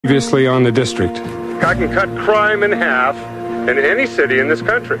Previously on the district. I can cut crime in half in any city in this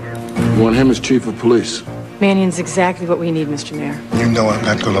country. You want him as chief of police? Mannion's exactly what we need, Mr. Mayor. You know I'm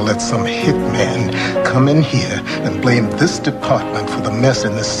not going to let some hitman come in here and blame this department for the mess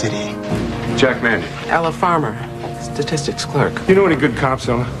in this city. Jack Mannion. Ella Farmer, statistics clerk. You know any good cops,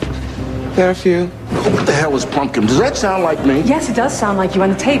 Ella? There are a few. What the hell is Pumpkin? Does that sound like me? Yes, it does sound like you on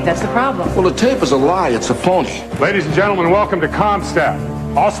the tape. That's the problem. Well, the tape is a lie. It's a phony. Ladies and gentlemen, welcome to CompStat.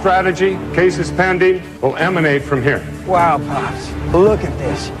 All strategy, cases pending, will emanate from here. Wow, Pops. Look at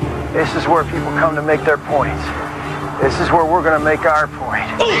this. This is where people come to make their points. This is where we're going to make our point.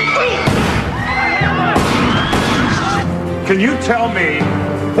 Can you tell me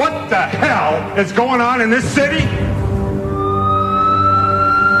what the hell is going on in this city?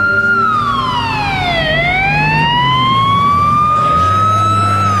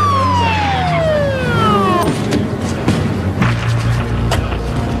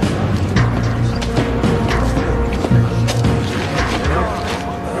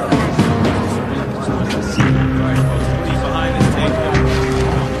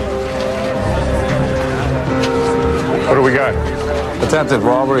 What do we got? Attempted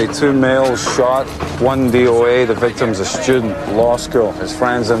robbery, 2 males shot, 1 DOA. The victim's a student, law school. His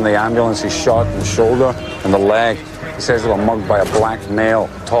friend's in the ambulance. He's shot in the shoulder and the leg. He says he was mugged by a black male,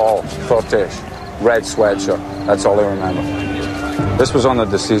 tall, 30-ish, red sweatshirt. That's all he remembers. This was on the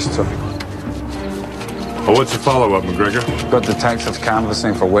deceased too. Well, what's the follow-up, McGregor? We've got detectives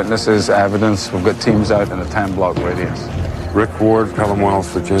canvassing for witnesses, evidence. We've got teams out in a 10-block radius. Rick Ward, Pelham Wells,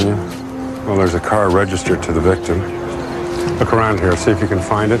 Virginia. Well, there's a car registered to the victim. Look around here, see if you can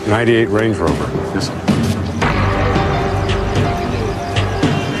find it. 98 Range Rover. Yes, sir.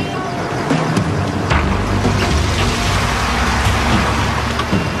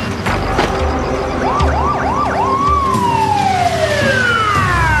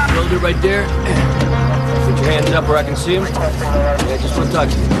 Builder right there. Put your hands up where I can see them. Yeah, just one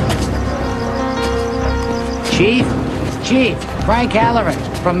touch. Chief, Frank Halloran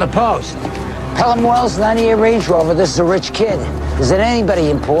from the Post. Pelham Wells, 98 Range Rover. This is a rich kid. Is it anybody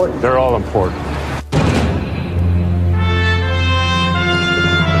important? They're all important.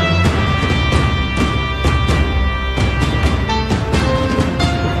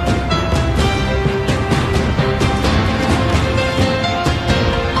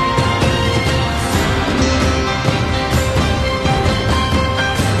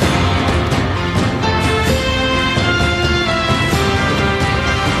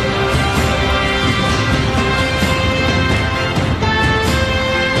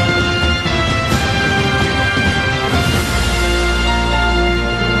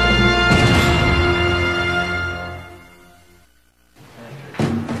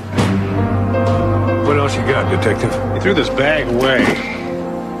 What else you got, Detective? He threw this bag away.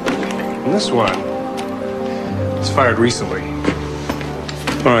 And this one was fired recently.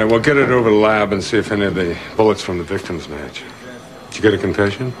 All right, well, get it over to the lab and see if any of the bullets from the victims match. Did you get a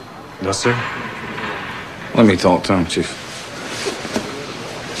confession? No, sir. Let me talk to him, Chief.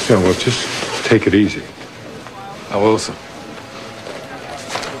 Yeah, well, just take it easy. I will, sir.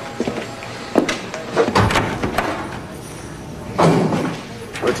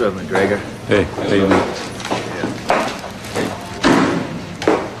 What's up, McGregor? Hey, how you doing?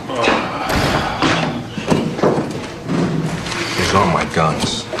 He's on my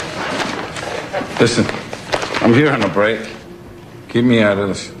guns. Listen, I'm here on a break. Keep me out of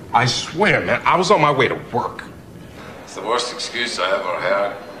this. I swear, man, I was on my way to work. It's the worst excuse I ever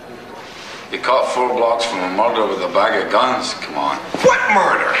heard. You caught 4 blocks from a murder with a bag of guns. Come on. What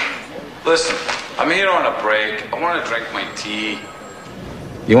murder? Listen, I'm here on a break. I want to drink my tea.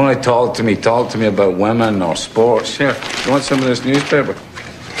 You want to talk to me about women or sports? Here, you want some of this newspaper?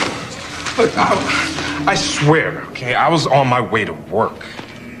 Look, I swear, okay, I was on my way to work.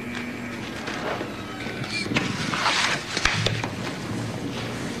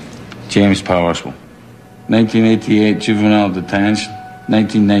 James Powerswell. 1988 juvenile detention.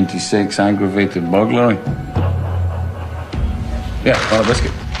 1996 aggravated burglary. Yeah, want a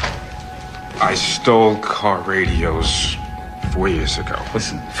biscuit? I stole car radios 4 years ago.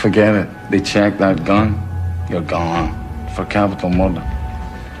 Listen, forget it. They checked that gun. You're gone. For capital murder.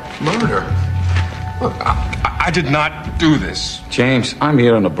 Murder? Look, I did not do this. James, I'm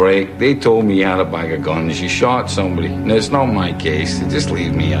here on a break. They told me you had a bag of guns. You shot somebody. No, it's not my case. Just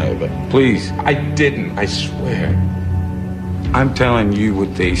leave me out of it. Please. I didn't, I swear. I'm telling you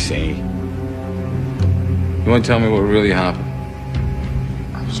what they say. You want to tell me what really happened?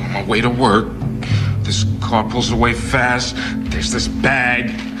 I was on my way to work. This car pulls away fast. There's this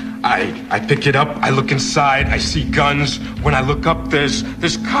bag. I pick it up, I look inside, I see guns. When I look up, there's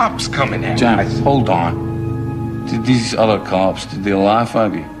cops coming at me. James, hold on. Did these other cops, did they laugh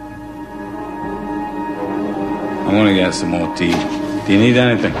at you? I'm gonna get some more tea. Do you need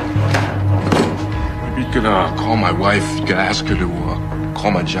anything? Maybe you could call my wife. You could ask her to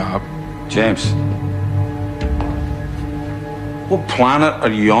call my job. James, what planet are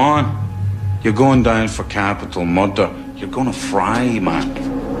you on? You're going down for capital murder. You're gonna fry,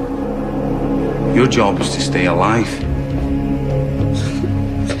 man. Your job is to stay alive.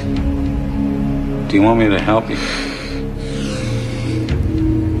 Do you want me to help you?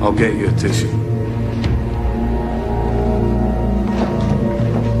 I'll get you a tissue.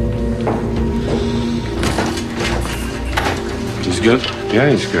 He's good? Yeah,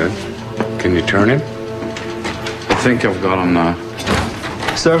 he's good. Can you turn him? I think I've got him now.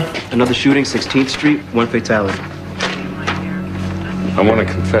 Sir, another shooting, 16th Street, 1 fatality. I want a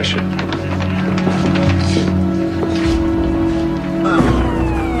confession.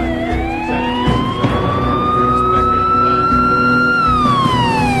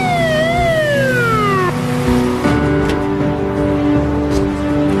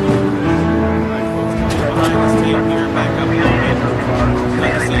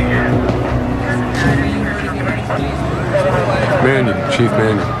 Mannion, Chief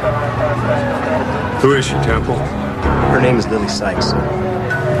Mannion. Who is she, Temple? Her name is Lily Sykes, sir.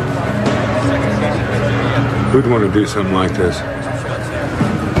 Who'd want to do something like this?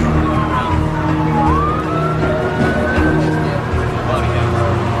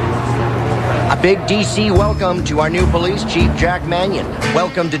 A big DC welcome to our new police chief, Jack Mannion.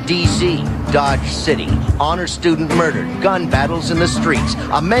 Welcome to DC, Dodge City. Honor student murdered, gun battles in the streets.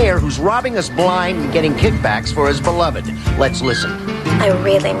 A mayor who's robbing us blind and getting kickbacks for his beloved. Let's listen. I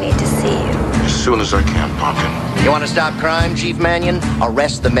really need to see you. As soon as I can, Pumpkin. You want to stop crime, Chief Mannion?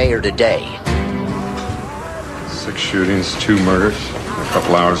 Arrest the mayor today. 6 shootings, 2 murders. A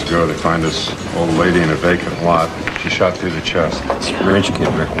couple hours ago, they find this old lady in a vacant lot. She shot through the chest. Rich kid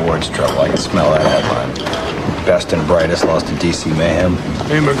Rick Ward's trouble. I can smell that headline. Best and brightest lost to DC mayhem.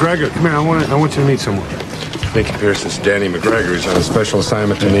 Hey, McGregor, come here. I want you to meet someone. Nicky Pierce, this is Danny McGregor. He's on a special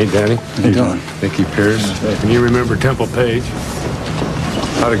assignment tonight, Danny. How you doing? Nicky Pierce. Can you remember Temple Page?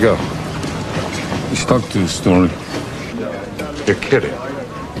 How'd it go? He stuck to the story. You're kidding.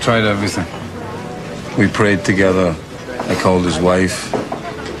 Tried everything. We prayed together. I called his wife.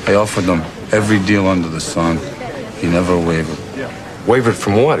 I offered him every deal under the sun. He never wavered. Wavered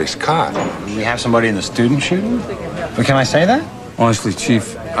from what? He's caught. We have somebody in the student shooting? But can I say that? Honestly,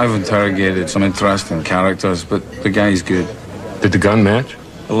 Chief, I've interrogated some interesting characters, but the guy's good. Did the gun match?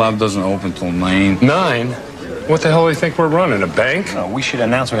 The lab doesn't open till 9. 9? What the hell do you think we're running? A bank? No, we should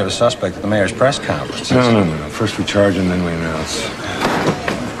announce we have a suspect at the mayor's press conference. No. First we charge and then we announce.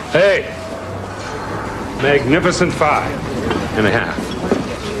 Hey! Magnificent 5.5.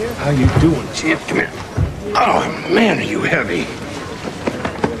 How you doing, Chief? Come here. Oh, man, are you heavy.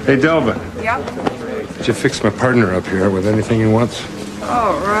 Hey, Delvin. Yep. Did you fix my partner up here with anything he wants?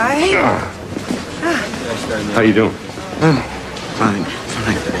 All right. How you doing? Fine.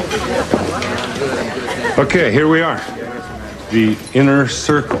 Okay, here we are. The inner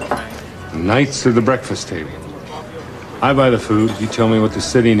circle. Knights of the breakfast table. I buy the food. You tell me what the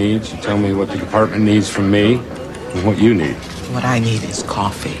city needs. You tell me what the department needs from me and what you need. What I need is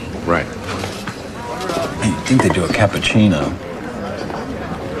coffee. Right. I think they do a cappuccino.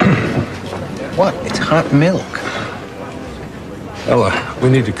 What? It's hot milk. Ella, we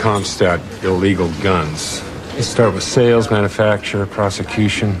need to comstat illegal guns. Let's start with sales, manufacture,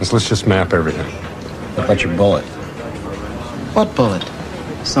 prosecution. Let's just map everything. What about your bullet? What bullet?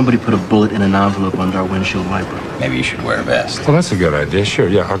 Somebody put a bullet in an envelope under our windshield wiper. Maybe you should wear a vest. Well, that's a good idea. Sure,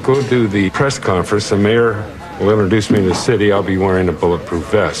 yeah. I'll go do the press conference. The mayor will introduce me to the city. I'll be wearing a bulletproof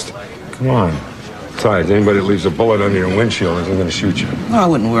vest. Come on. Besides, anybody that leaves a bullet under your windshield isn't going to shoot you. No, I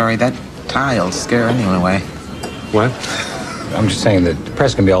wouldn't worry. That tie'll scare anyone away. What? I'm just saying that the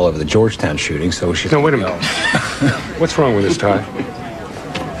press can be all over the Georgetown shooting, so we should... No, wait a minute. What's wrong with this tie?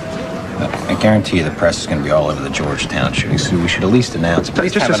 I guarantee you the press is going to be all over the Georgetown shooting, so we should at least announce it.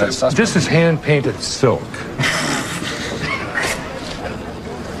 This is hand-painted silk.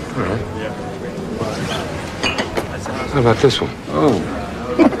 All right. How about this one? Oh.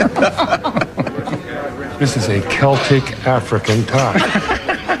 This is a Celtic African tie.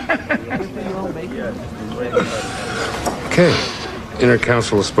 Okay. Inner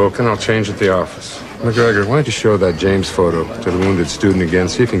council has spoken. I'll change at the office. McGregor, why don't you show that James photo to the wounded student again?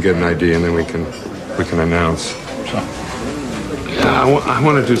 See if you can get an ID, and then we can announce. Yeah, I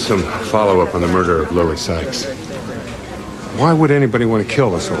want to do some follow-up on the murder of Lily Sykes. Why would anybody want to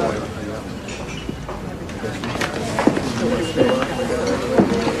kill us all?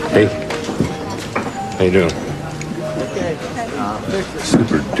 Hey. How you doing?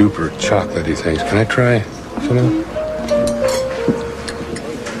 Super duper chocolatey things. Can I try some of them?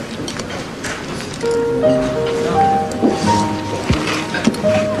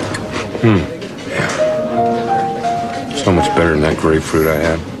 Yeah. So much better than that grapefruit I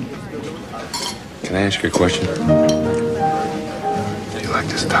had. Can I ask you a question? Do you like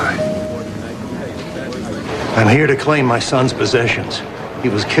this tie? I'm here to claim my son's possessions. He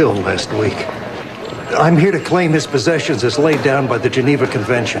was killed last week. I'm here to claim his possessions as laid down by the Geneva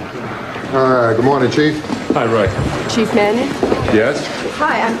Convention. Good morning, Chief. Hi, Roy. Chief Manning? Yes?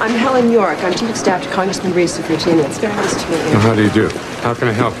 Hi, I'm Helen York. I'm Chief of Staff to Congressman Reese of Virginia. It's very nice to meet you. How do you do? How can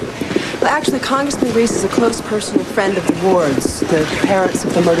I help you? Well, actually, Congressman Reese is a close personal friend of the Wards, the parents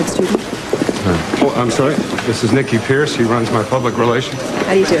of the murdered student. Oh, I'm sorry. This is Nikki Pierce. He runs my public relations.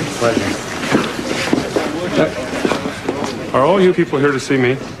 How do you do? Pleasure. Are all you people here to see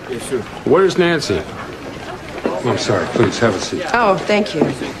me? Yes, sir. Where's Nancy? Oh, I'm sorry. Please, have a seat. Oh, thank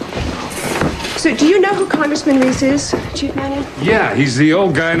you. So, do you know who Congressman Reese is, Chief Manning? Yeah, he's the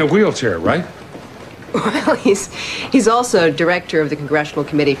old guy in a wheelchair, right? Well, he's also director of the Congressional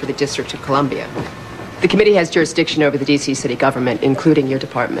Committee for the District of Columbia. The committee has jurisdiction over the D.C. city government, including your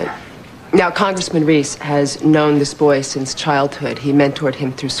department. Now, Congressman Reese has known this boy since childhood. He mentored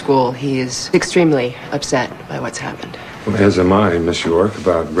him through school. He is extremely upset by what's happened. Well, as am I, Miss York,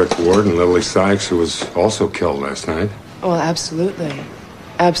 about Rick Ward and Lily Sykes, who was also killed last night. Well, absolutely.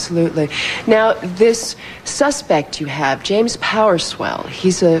 Absolutely. Now, this suspect you have, James Powerswell,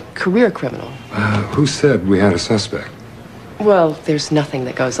 he's a career criminal. Who said we had a suspect? Well, there's nothing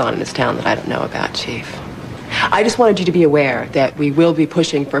that goes on in this town that I don't know about, Chief. I just wanted you to be aware that we will be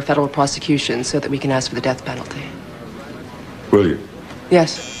pushing for a federal prosecution so that we can ask for the death penalty. Will you?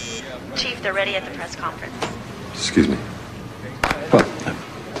 Yes. Chief, they're ready at the press conference. Excuse me. Well,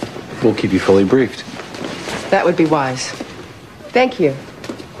 we'll keep you fully briefed. That would be wise. Thank you.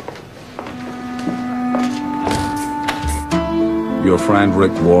 Your friend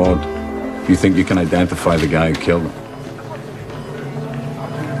Rick Ward, you think you can identify the guy who killed him?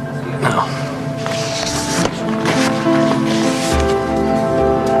 No.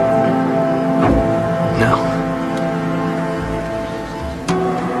 No.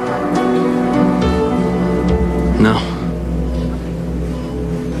 No.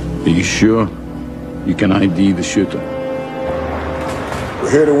 Are you sure you can ID the shooter? We're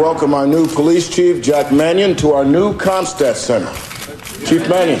here to welcome our new police chief, Jack Mannion, to our new Comstat Center. Chief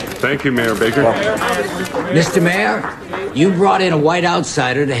Mannion. Thank you, Mayor Baker. Mr. Mayor, you brought in a white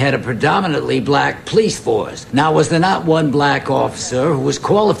outsider to head a predominantly black police force. Now, was there not one black officer who was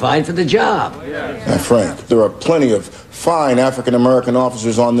qualified for the job? Now, Frank, there are plenty of fine African-American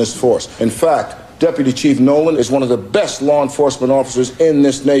officers on this force. In fact, Deputy Chief Nolan is one of the best law enforcement officers in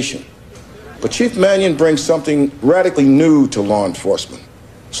this nation. But Chief Mannion brings something radically new to law enforcement.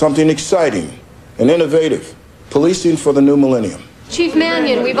 Something exciting and innovative. Policing for the new millennium. Chief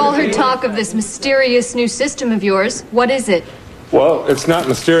Mannion, we've all heard talk of this mysterious new system of yours. What is it? Well, it's not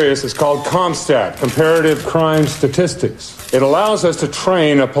mysterious. It's called ComStat, Comparative Crime Statistics. It allows us to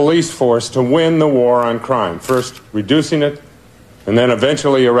train a police force to win the war on crime. First, reducing it, and then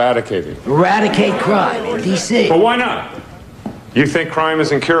eventually eradicating it. Eradicate crime in D.C. Well, why not? You think crime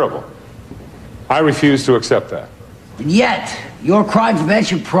is incurable? I refuse to accept that. And yet, your crime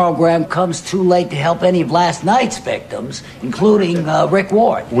prevention program comes too late to help any of last night's victims, including Rick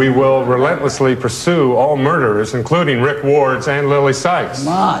Ward. We will relentlessly pursue all murderers, including Rick Ward's and Lily Sykes.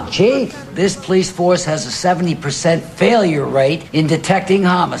 Come on, Chief. This police force has a 70% failure rate in detecting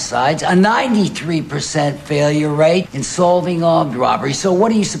homicides, a 93% failure rate in solving armed robbery. So what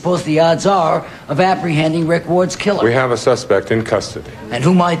do you suppose the odds are of apprehending Rick Ward's killer? We have a suspect in custody. And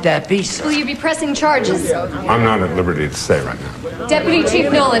who might that be, sir? Will you be pressing charges? I'm not at liberty to say right now. Deputy Chief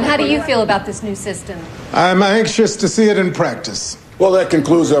Nolan, how do you feel about this new system? I'm anxious to see it in practice. Well, that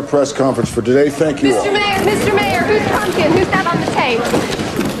concludes our press conference for today. Thank you all. Mr. Mayor, who's Pumpkin? Who's that on the tape?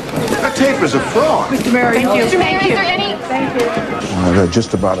 That tape is a fraud. Mr. Mayor, Thank you. Mr. Mayor, is there any... Thank you. I've had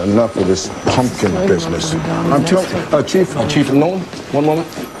just about enough of this pumpkin business. I'm telling Chief Nolan, one moment.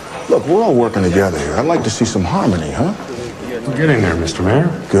 Look, we're all working together here. I'd like to see some harmony, huh? We're getting there, Mr. Mayor.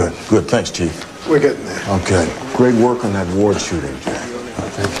 Good. Thanks, Chief. We're getting there. Okay. Great work on that Ward shooting, Jack.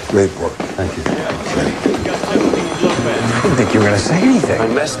 Great work. Thank you. Okay. I didn't think you were going to say anything. I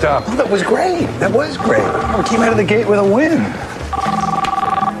messed up. Oh, that was great. We came out of the gate with a win.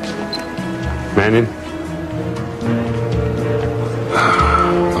 Mannion?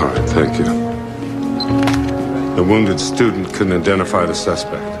 All right, thank you. The wounded student couldn't identify the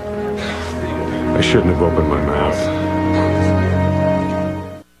suspect. I shouldn't have opened my mouth.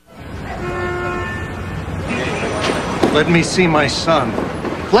 Let me see my son.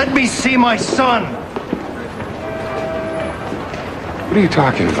 Let me see my son! What are you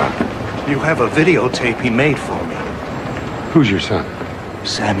talking about? You have a videotape he made for me. Who's your son?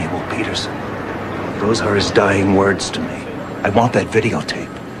 Samuel Peterson. Those are his dying words to me. I want that videotape.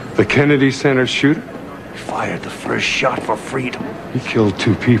 The Kennedy Center shooter? He fired the first shot for freedom. He killed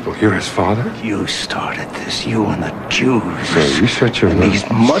 2 people. You're his father? You started this, you and the Jews. Hey, you shut your mouth. These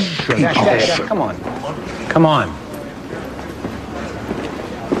mud people. Dad, come on. Come on.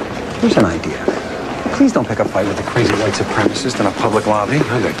 Here's an idea. Please don't pick a fight with a crazy white supremacist in a public lobby.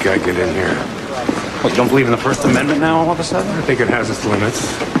 How'd that guy get in here? What, you don't believe in the First Amendment now all of a sudden? I think it has its limits.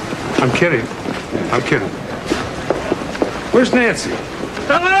 I'm kidding. I'm kidding. Where's Nancy?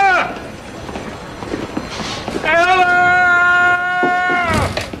 Ella! Ella!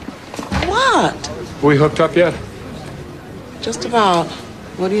 What? We hooked up yet? Just about.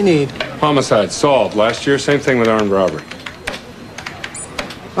 What do you need? Homicide solved. Last year, same thing with armed robbery.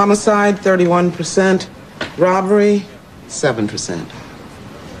 Homicide, 31%. Robbery, 7%.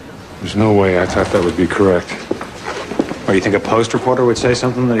 There's no way I thought that would be correct. Or you think a Post reporter would say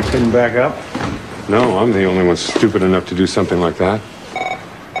something that he couldn't back up? No, I'm the only one stupid enough to do something like that.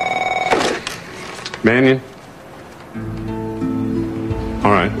 Mannion?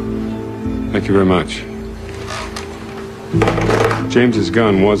 All right. Thank you very much. James's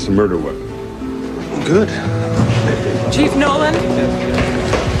gun was the murder weapon. Good. Chief Nolan?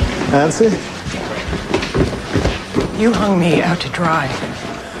 Nancy? You hung me out to dry.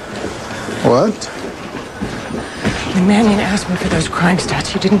 What? When Mannion asked me for those crime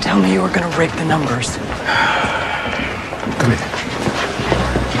stats, you didn't tell me you were going to rig the numbers. Come here.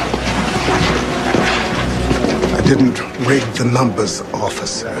 I didn't rig the numbers,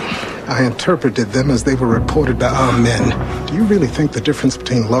 officer. I interpreted them as they were reported by our men. Do you really think the difference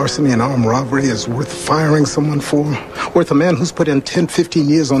between larceny and armed robbery is worth firing someone for? Worth a man who's put in 10, 15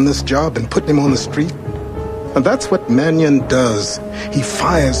 years on this job and putting him on the street? And that's what Mannion does. He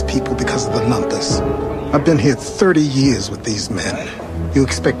fires people because of the numbers. I've been here 30 years with these men. You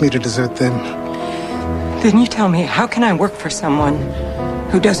expect me to desert them? Then you tell me, how can I work for someone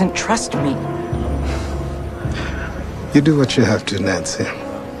who doesn't trust me? You do what you have to, Nancy.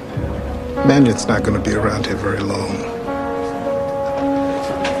 Mannion's not going to be around here very long.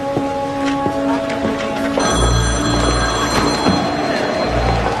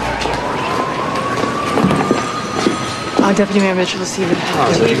 Deputy Mayor Mitchell will see you.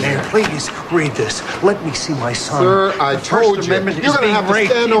 Mayor, please read this. Let me see my son. Sir, I told you. You're going to have to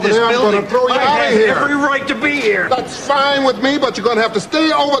stand over there. I'm going to throw you out of here. I have every right to be here. That's fine with me, but you're going to have to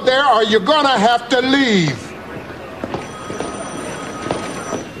stay over there or you're going to have to leave.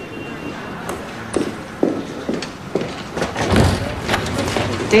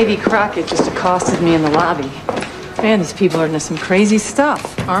 Davy Crockett just accosted me in the lobby. Man, these people are into some crazy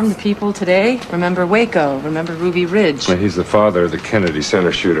stuff. Arm the people today. Remember Waco. Remember Ruby Ridge. Well, he's the father of the Kennedy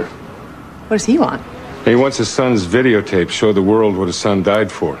Center shooter. What does he want? He wants his son's videotape show the world what his son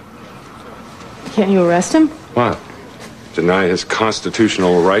died for. Can't you arrest him? What? Deny his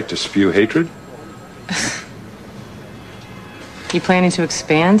constitutional right to spew hatred? You planning to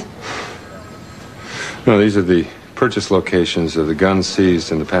expand? No, these are the purchase locations of the guns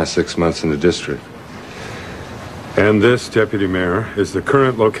seized in the past 6 months in the district. And this, Deputy Mayor, is the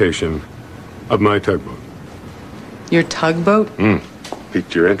current location of my tugboat. Your tugboat?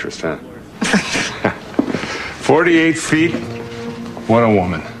 Piqued your interest, huh? 48 feet. What a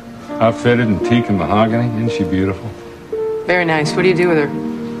woman. Outfitted in teak and mahogany. Isn't she beautiful? Very nice. What do you do with her?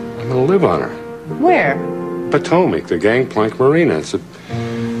 I'm gonna live on her. Where? Potomac, the Gangplank Marina. It's a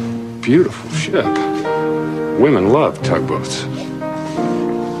beautiful ship. Women love tugboats.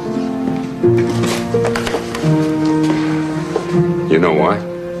 You know why?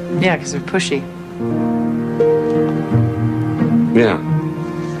 Yeah, because they're pushy. Yeah.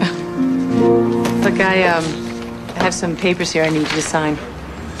 Look, I have some papers here I need you to sign.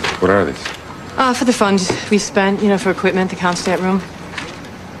 What are these? For the funds we spent, for equipment, the Constat room.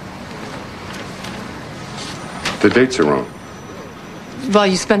 The dates are wrong. Well,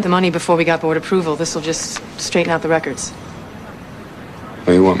 you spent the money before we got board approval. This will just straighten out the records.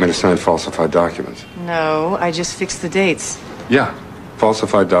 Well, you want me to sign falsified documents? No, I just fixed the dates. Yeah,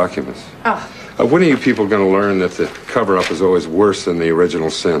 falsified documents. Oh. When are you people going to learn that the cover-up is always worse than the original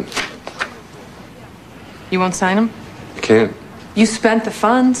sin? You won't sign them? You can't. You spent the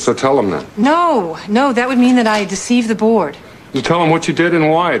funds. So tell them that. No, that would mean that I deceived the board. You tell them what you did and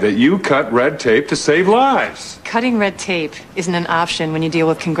why, that you cut red tape to save lives. Cutting red tape isn't an option when you deal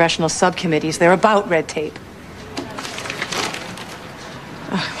with congressional subcommittees. They're about red tape.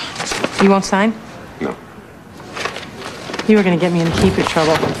 You won't sign? No. You were going to get me into keeper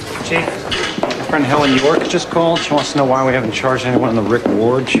trouble. Chief, my friend Helen York just called. She wants to know why we haven't charged anyone in the Rick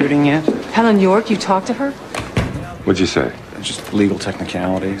Ward shooting yet. Helen York, you talked to her? What'd you say? Just legal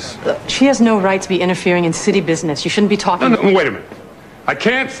technicalities. She has no right to be interfering in city business. You shouldn't be talking... No, wait a minute. I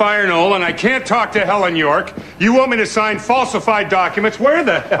can't fire Nolan. I can't talk to Helen York. You want me to sign falsified documents? Where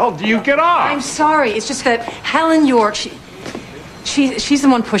the hell do you get off? I'm sorry. It's just that Helen York, she's the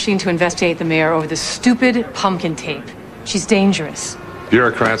one pushing to investigate the mayor over this stupid pumpkin tape. She's dangerous.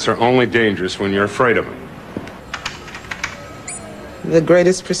 Bureaucrats are only dangerous when you're afraid of them. The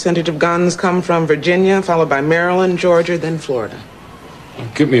greatest percentage of guns come from Virginia, followed by Maryland, Georgia, then Florida.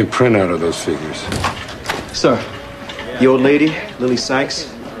 Give me a printout of those figures. Sir, the old lady, Lily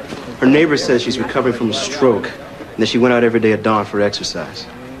Sykes, her neighbor says she's recovering from a stroke and that she went out every day at dawn for exercise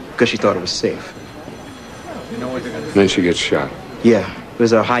because she thought it was safe. Then she gets shot. Yeah, it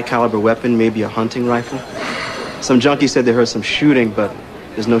was a high-caliber weapon, maybe a hunting rifle. Some junkie said they heard some shooting, but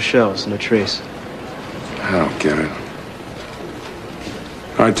there's no shells, no trace. I don't get it.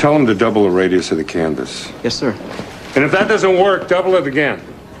 All right, tell them to double the radius of the canvas. Yes, sir. And if that doesn't work, double it again.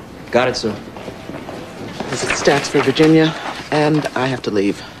 Got it, sir. This is stats for Virginia, and I have to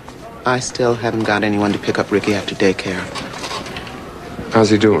leave. I still haven't got anyone to pick up Ricky after daycare. How's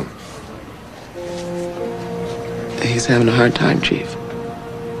he doing? He's having a hard time, Chief.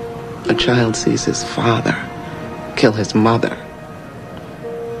 A child sees his father kill his mother.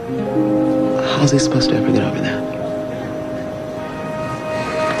 How's he supposed to ever get over that?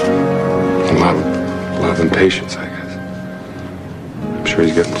 A lot of impatience, I guess. I'm sure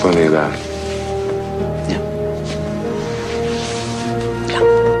he's getting plenty of that.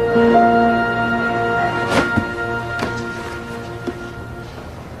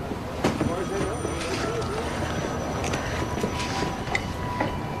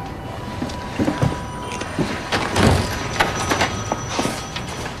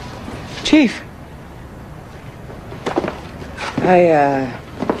 Chief. I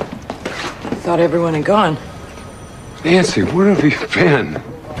thought everyone had gone. Nancy, where have you been?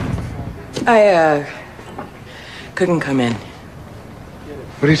 I couldn't come in.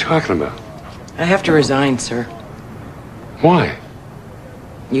 What are you talking about? I have to resign, sir. Why?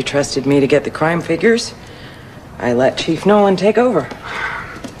 You trusted me to get the crime figures. I let Chief Nolan take over.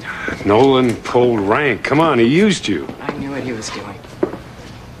 Nolan pulled rank. Come on, he used you. I knew what he was doing.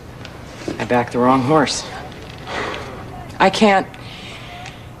 I backed the wrong horse. I can't,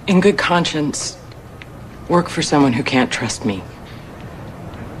 in good conscience, work for someone who can't trust me.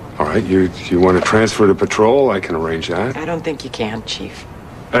 All right, you want to transfer to patrol? I can arrange that. I don't think you can, Chief.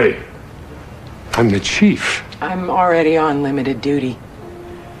 Hey, I'm the chief. I'm already on limited duty.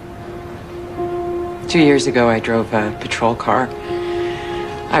 2 years ago, I drove a patrol car.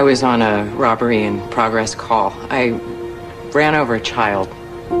 I was on a robbery in progress call. I ran over a child.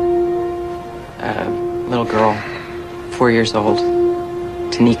 A little girl, 4 years old,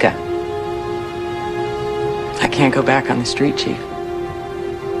 Tanika. I can't go back on the street, Chief.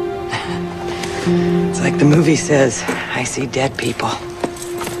 It's like the movie says, I see dead people.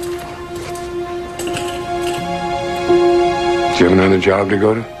 Do you have another job to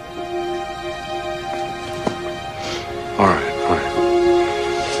go to? All right.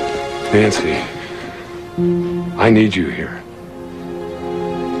 Nancy, I need you here.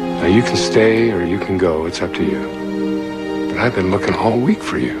 Now, you can stay or you can go. It's up to you. But I've been looking all week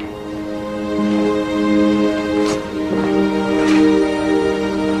for you.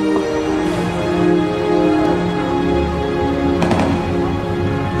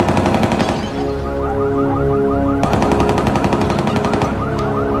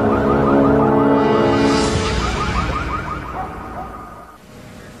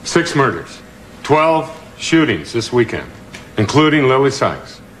 Six murders, 12 shootings this weekend, including Lily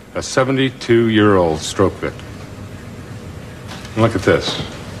Sykes, a 72-year-old stroke victim. And look at this.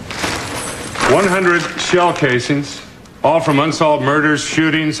 100 shell casings, all from unsolved murders,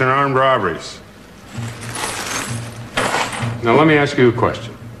 shootings, and armed robberies. Now, let me ask you a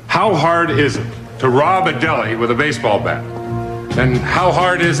question. How hard is it to rob a deli with a baseball bat? And how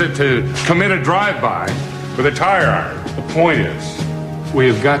hard is it to commit a drive-by with a tire iron? The point is, we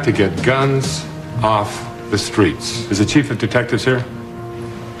have got to get guns off the streets. Is the chief of detectives here?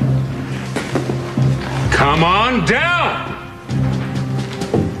 Come on down!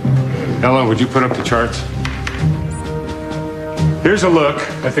 Ella, would you put up the charts? Here's a look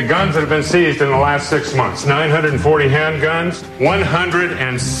at the guns that have been seized in the last 6 months. 940 handguns,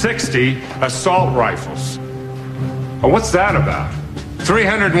 160 assault rifles. Well, what's that about?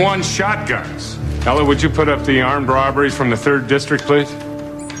 301 shotguns. Ella, would you put up the armed robberies from the 3rd District, please?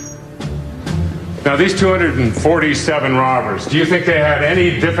 Now, these 247 robbers, do you think they had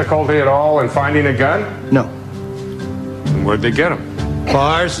any difficulty at all in finding a gun? No. And where'd they get them?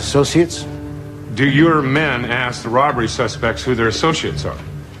 Bars, associates. Do your men ask the robbery suspects who their associates are?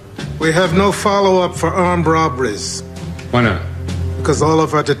 We have no follow-up for armed robberies. Why not? Because all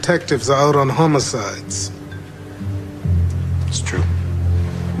of our detectives are out on homicides. It's true.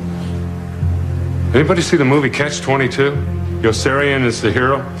 Anybody see the movie Catch-22? Yossarian is the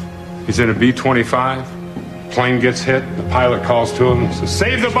hero. He's in a B-25. Plane gets hit. The pilot calls to him and says,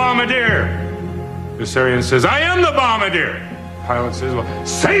 "Save the bombardier!" Yossarian says, "I am the bombardier!" The pilot says, "Well,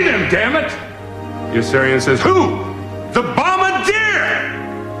 save him, damn it!" Yossarian says, "Who? The bombardier!"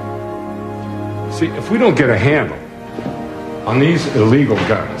 See, if we don't get a handle on these illegal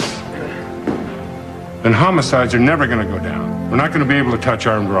guns, then homicides are never going to go down. We're not going to be able to touch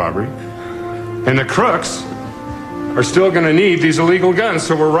armed robbery. And the crooks are still going to need these illegal guns,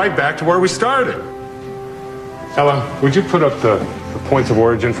 so we're right back to where we started. Ella, would you put up the points of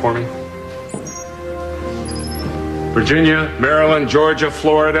origin for me? Virginia, Maryland, Georgia,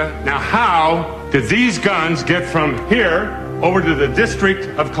 Florida. Now, how did these guns get from here over to the District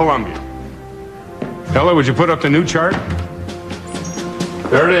of Columbia? Ella, would you put up the new chart?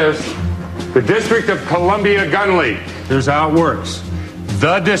 There it is. The District of Columbia Gun League. Here's how it works.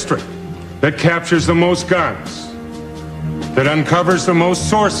 The district that captures the most guns, that uncovers the most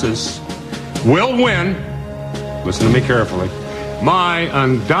sources, will win, listen to me carefully, my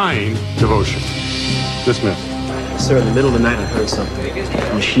undying devotion. Dismissed. Sir, in the middle of the night, I heard something.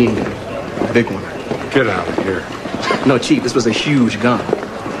 A machine gun. A big one. Get out of here. No, Chief, this was a huge gun.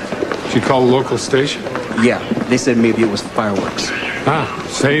 Did you call the local station? Yeah, they said maybe it was fireworks. Ah,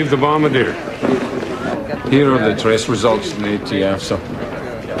 save the bombardier. Here are the trace results in the ATF, sir.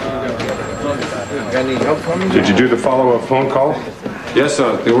 Did you do the follow-up phone call? Yes,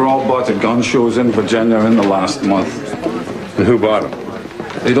 sir. They were all bought at gun shows in Virginia in the last month. And who bought them?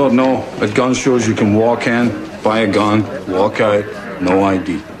 They don't know. At gun shows, you can walk in, buy a gun, walk out, no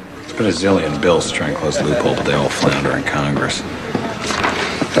ID. There's been a zillion bills to try and close the loophole, but they all flounder in Congress.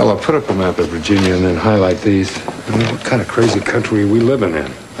 Ella, put up a map of Virginia and then highlight these. I mean, what kind of crazy country are we living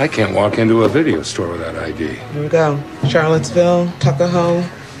in? I can't walk into a video store without ID. Here we go. Charlottesville, Tuckahoe,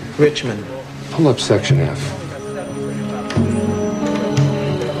 Richmond. Pull up section F.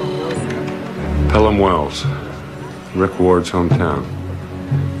 Pelham Wells, Rick Ward's hometown.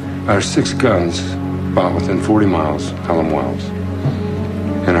 Our 6 guns bought within 40 miles, Pelham Wells.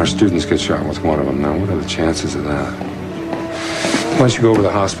 And our students get shot with one of them. Now, what are the chances of that? Why don't you go over to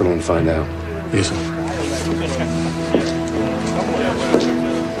the hospital and find out? Yes, sir.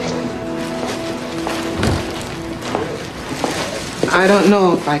 I don't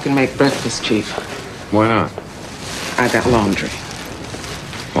know if I can make breakfast, Chief. Why not? I got laundry.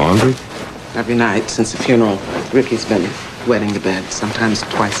 Laundry? Every night since the funeral, Ricky's been wetting the bed, sometimes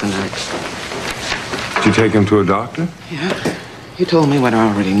twice a night. Did you take him to a doctor? Yeah. He told me what I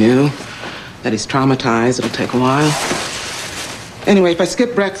already knew, that he's traumatized. It'll take a while. Anyway, if I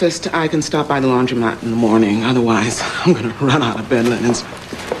skip breakfast, I can stop by the laundromat in the morning. Otherwise, I'm going to run out of bed linens.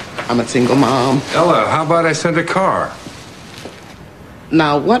 I'm a single mom. Ella, how about I send a car?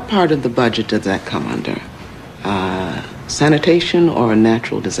 Now, what part of the budget does that come under? Sanitation or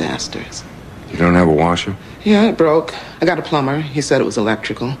natural disasters? You don't have a washer? Yeah, it broke. I got a plumber. He said it was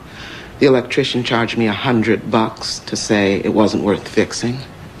electrical. The electrician charged me $100 to say it wasn't worth fixing.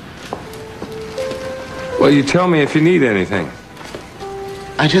 Well, you tell me if you need anything.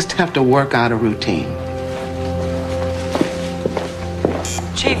 I just have to work out a routine.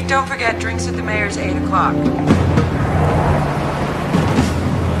 Chief, don't forget, drinks at the mayor's 8 o'clock.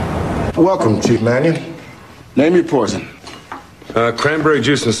 Welcome, Chief Mannion. Name your poison. Cranberry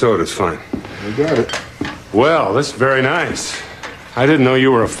juice and soda is fine. You got it. Well, this is very nice. I didn't know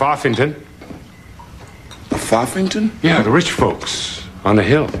you were a Foffington. A Foffington? Yeah, the rich folks on the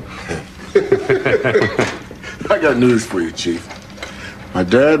hill. I got news for you, Chief. My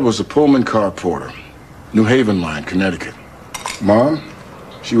dad was a Pullman car porter, New Haven line, Connecticut. Mom,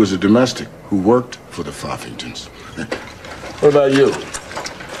 she was a domestic who worked for the Foffingtons. What about you?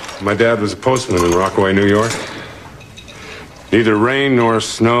 My dad was a postman in Rockaway, New York. Neither rain nor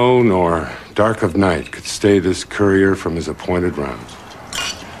snow nor dark of night could stay this courier from his appointed rounds.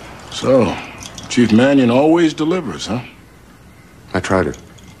 So, Chief Mannion always delivers, huh? I tried it.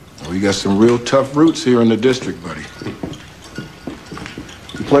 Well, you got some real tough roots here in the district, buddy.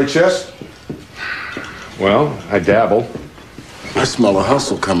 play chess? Well, I dabble. I smell a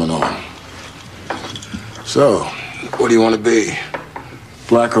hustle coming on. So, what do you want to be?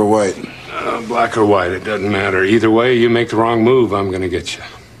 Black or white? Black or white, it doesn't matter. Either way, you make the wrong move, I'm gonna get you.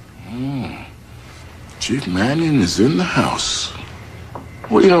 Chief Mannion is in the house.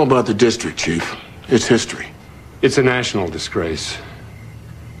 What do you know about the district, Chief? Its history. It's a national disgrace.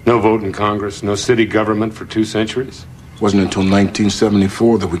 No vote in Congress, no city government for 2 centuries. Wasn't until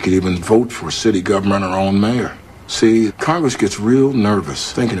 1974 that we could even vote for city government, our own mayor. See, Congress gets real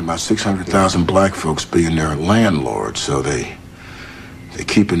nervous thinking about 600,000 black folks being their landlords, so they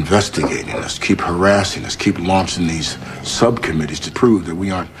keep investigating us, keep harassing us, keep launching these subcommittees to prove that we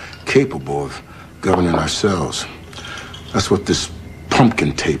aren't capable of governing ourselves. That's what this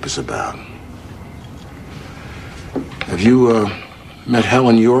pumpkin tape is about. Have you met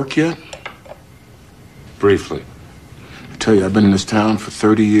Helen York yet? Briefly. I tell you, I've been in this town for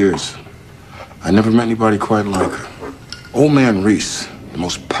 30 years. I never met anybody quite like her. Old man Reese, the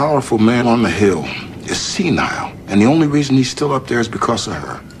most powerful man on the hill, is senile, and the only reason he's still up there is because of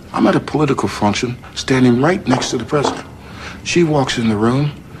her. I'm at a political function, standing right next to the president. She walks in the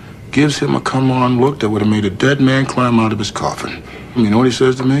room, gives him a come-on look that would have made a dead man climb out of his coffin. You know what he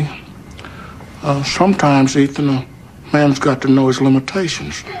says to me? Sometimes, Ethan, a man's got to know his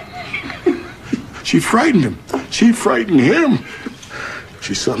limitations. She frightened him. She frightened him.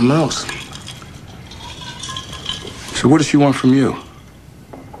 She's something else. So what does she want from you?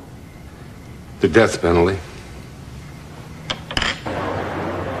 The death penalty.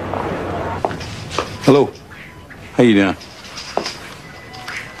 Hello. How you doing?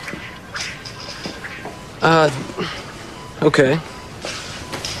 Okay.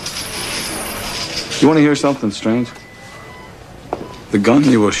 You want to hear something strange? The gun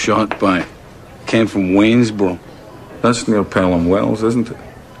you were shot by came from Waynesboro. That's near Pelham Wells, isn't it?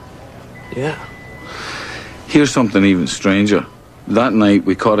 Yeah. Here's something even stranger. That night,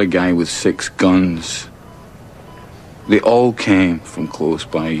 we caught a guy with 6 guns. They all came from close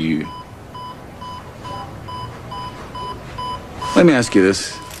by you. Let me ask you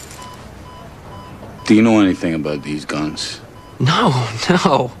this. Do you know anything about these guns? No.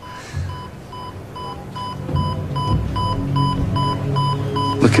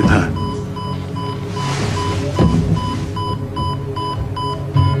 Look at that.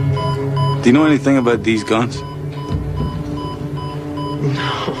 Do you know anything about these guns?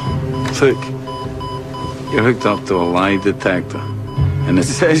 No. Look, you're hooked up to a lie detector, and it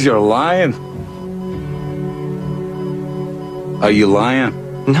says you're lying. Are you lying?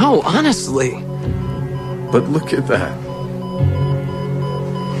 No, honestly. But look at that.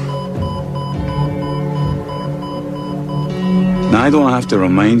 Now, I don't have to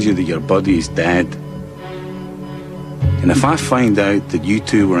remind you that your buddy is dead. And if I find out that you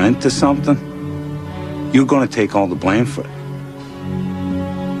two were into something, you're going to take all the blame for it,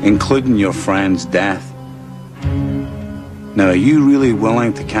 including your friend's death. Now, are you really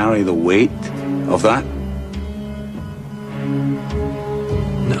willing to carry the weight of that?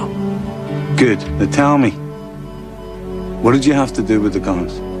 No. Good. Now tell me, what did you have to do with the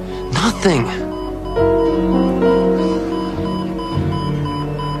guns? Nothing.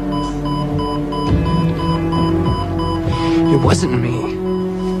 It wasn't me.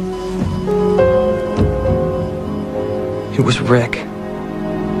 It was Rick.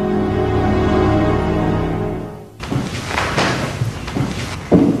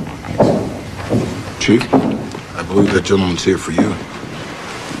 Chief, I believe that gentleman's here for you.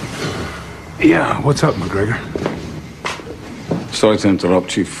 Yeah, what's up, McGregor? Sorry to interrupt,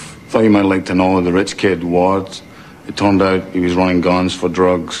 Chief. Thought you might like to know the rich kid, Ward. It turned out he was running guns for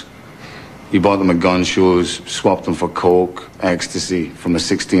drugs. He bought them at gun shows, swapped them for coke, ecstasy, from a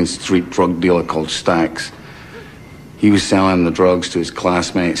 16th Street drug dealer called Stacks. He was selling the drugs to his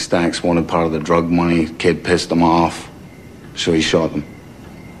classmates. Stacks wanted part of the drug money. Kid pissed him off, so he shot them.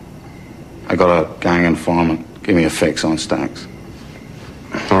 I got a gang informant. Gave me a fix on Stacks.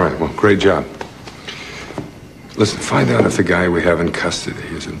 All right, well, great job. Listen, find out if the guy we have in custody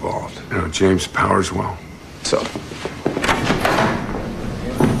is involved. You know, James Powerswell. So.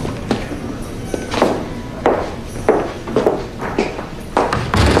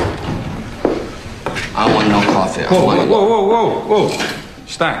 I want no coffee. Whoa.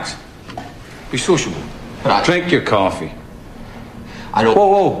 Stacks. Be sociable. Drink your coffee. I don't...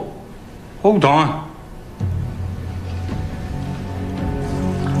 Whoa. Hold on.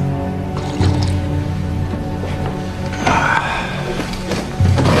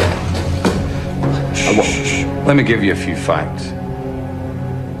 Let me give you a few facts.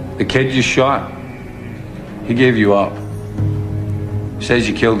 The kid you shot, he gave you up. He says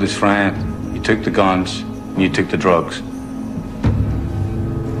you killed his friend. You took the guns, and you took the drugs.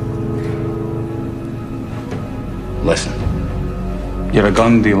 Listen, you're a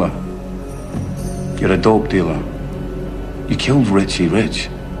gun dealer. You're a dope dealer. You killed Richie Rich.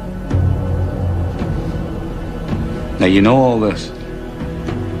 Now, you know all this.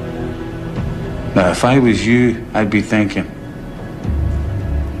 Now, if I was you, I'd be thinking,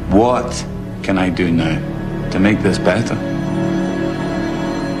 what can I do now to make this better?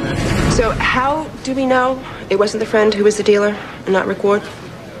 So how do we know it wasn't the friend who was the dealer and not Rick Ward?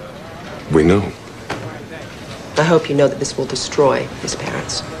 We know. I hope you know that this will destroy his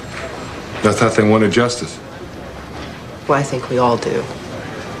parents. I thought they wanted justice. Well, I think we all do.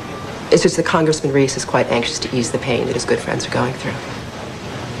 It's just that Congressman Reese is quite anxious to ease the pain that his good friends are going through.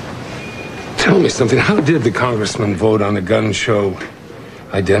 Tell me something. How did the congressman vote on the gun show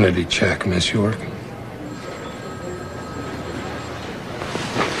identity check, Miss York?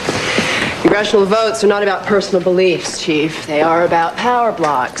 Congressional votes are not about personal beliefs, Chief. They are about power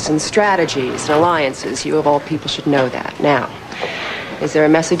blocks and strategies and alliances. You, of all people, should know that. Now, is there a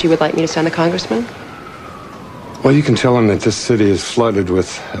message you would like me to send the congressman? Well, you can tell him that this city is flooded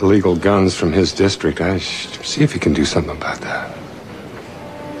with illegal guns from his district. See if you can do something about that.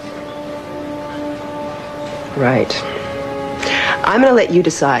 Right. I'm going to let you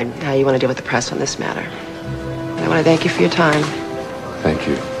decide how you want to deal with the press on this matter. I want to thank you for your time. Thank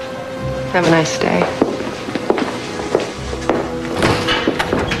you. Have a nice day.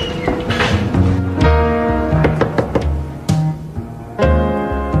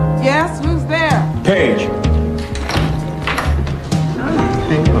 Yes, who's there? Paige.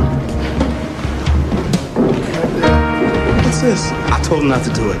 What's this? I told him not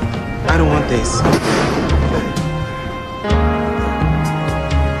to do it. I don't want these.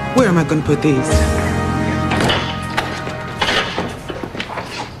 Where am I going to put these?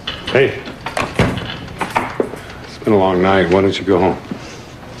 Hey. It's been a long night. Why don't you go home?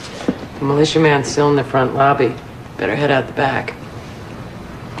 The militiaman's still in the front lobby. Better head out the back.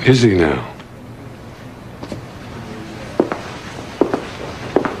 Is he now?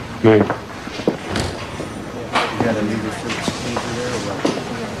 Meg.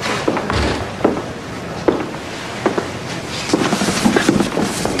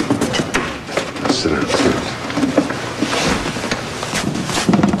 Sit down, sit down.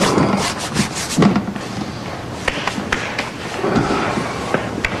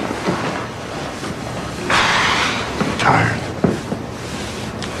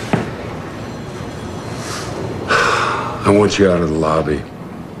 I want you out of the lobby.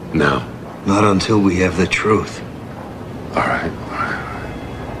 Now. Not until we have the truth. All right.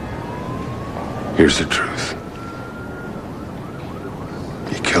 Here's the truth.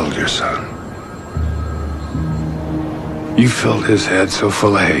 You killed your son. You filled his head so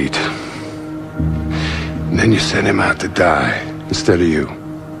full of hate. And then you sent him out to die instead of you.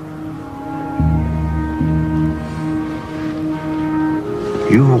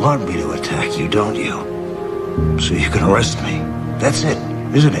 You want me to attack you, don't you? So you can arrest me. That's it,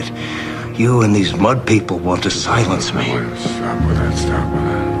 isn't it? You and these mud people want to silence me. Stop with that, stop with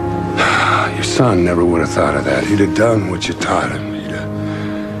that. Your son never would have thought of that. He'd have done what you taught him.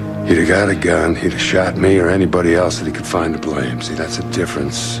 He'd have got a gun, he'd have shot me or anybody else that he could find to blame. See, that's the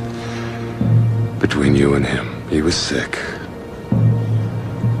difference between you and him. He was sick.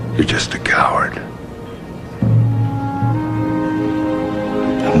 You're just a coward.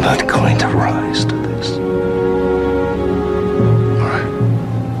 I'm not going to rise to this.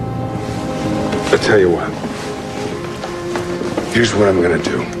 I'll tell you what. Here's what I'm gonna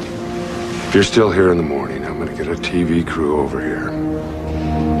do. If you're still here in the morning, I'm gonna get a TV crew over here.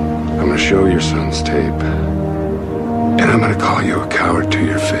 I'm gonna show your son's tape. And I'm gonna call you a coward to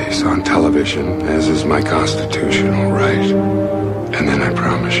your face on television, as is my constitutional right. And then I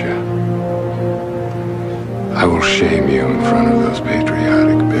promise you, I will shame you in front of those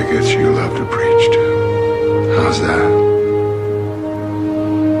patriotic bigots you love to preach to. How's that?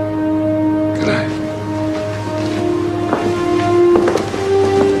 Good night.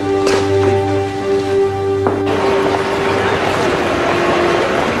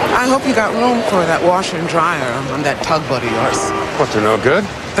 I hope you got room for that washer and dryer on that tugboat of yours. What, they're no good?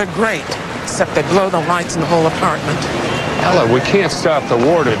 They're great, except they blow the lights in the whole apartment. Ella, we can't stop the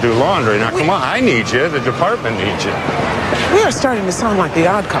war to do laundry. Now, come on, I need you. The department needs you. We are starting to sound like the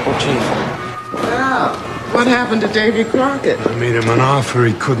Odd Couple, Chief. Well, what happened to Davy Crockett? I made him an offer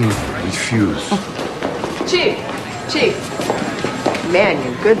he couldn't refuse. Chief.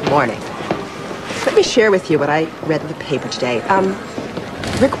 Mannion, good morning. Let me share with you what I read in the paper today.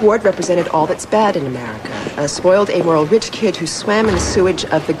 Rick Ward represented all that's bad in America. a spoiled, amoral, rich kid who swam in the sewage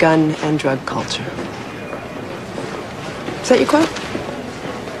of the gun and drug culture. Is that your quote?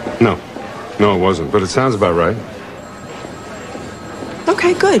 No. No, it wasn't, but it sounds about right.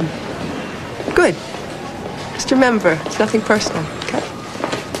 Okay, good. Good. Just remember, it's nothing personal, okay?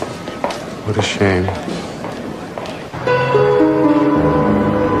 What a shame.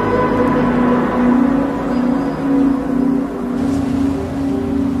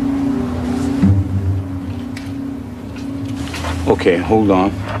 Okay, hold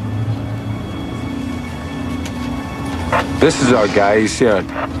on. This is our guys here.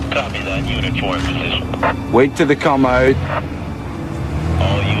 Copy that, Unit 4 in position. Wait till they come out.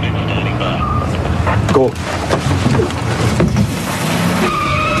 All units standing by. Go.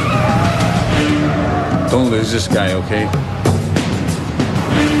 Don't lose this guy, okay?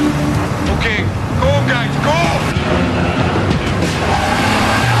 Okay, go, guys, go!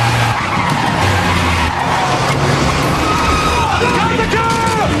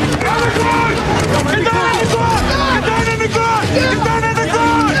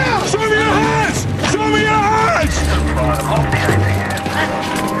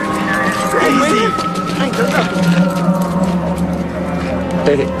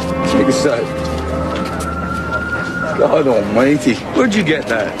 Hey, check this out. God almighty. Where'd you get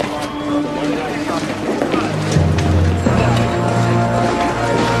that?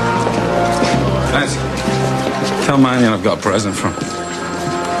 Nancy, tell Mannion I've got a present for him.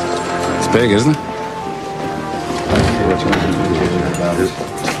 It's big, isn't it?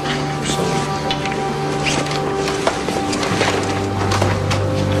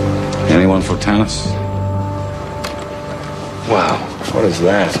 Anyone for tennis? Wow, what is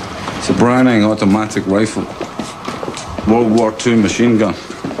that? It's a Browning automatic rifle. World War II machine gun.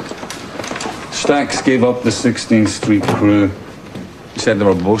 Stacks gave up the 16th Street crew. He said they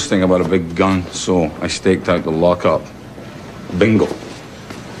were boasting about a big gun, so I staked out the lockup. Bingo.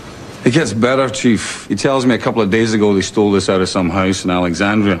 It gets better, Chief. He tells me a couple of days ago they stole this out of some house in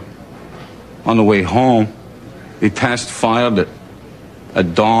Alexandria. On the way home, they test fired it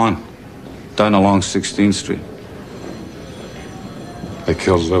at dawn down along 16th Street. They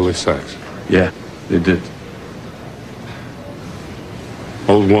killed Lily Sykes. Yeah, they did.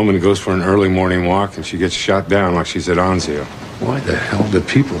 Old woman goes for an early morning walk and she gets shot down like she's at Anzio. Why the hell do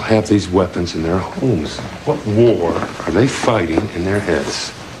people have these weapons in their homes? What war are they fighting in their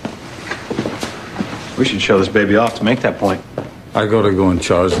heads? We should show this baby off to make that point. I gotta go in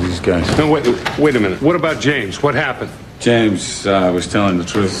charge of these guys. No, wait a minute. What about James? What happened? James was telling the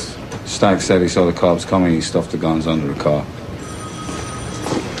truth. Stack said he saw the cops coming. He stuffed the guns under the car.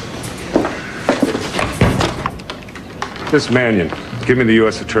 This Mannion, give me the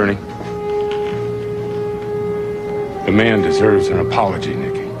U.S. attorney. The man deserves an apology,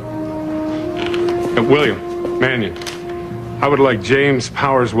 Nicky. William, Mannion, I would like James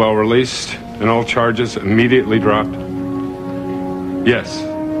Powerswell released and all charges immediately dropped. Yes.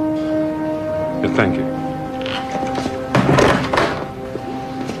 Yeah, thank you.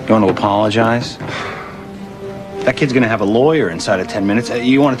 You want to apologize? That kid's going to have a lawyer inside of 10 minutes.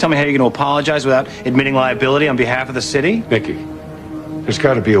 You want to tell me how you're going to apologize without admitting liability on behalf of the city? Nicky, there's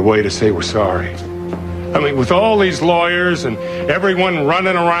got to be a way to say we're sorry. I mean, with all these lawyers and everyone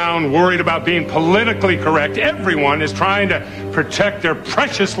running around worried about being politically correct, everyone is trying to protect their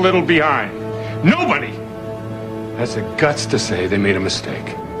precious little behind. Nobody has the guts to say they made a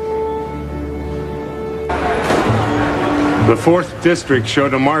mistake. The 4th District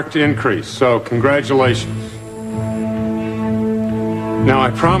showed a marked increase, so congratulations. Now,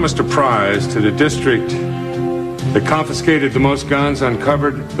 I promised a prize to the district that confiscated the most guns,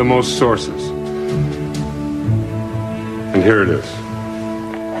 uncovered the most sources. And here it is.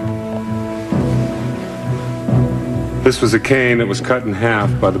 This was a cane that was cut in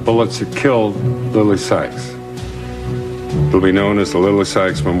half by the bullets that killed Lily Sykes. It'll be known as the Lily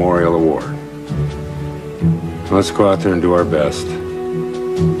Sykes Memorial Award. So let's go out there and do our best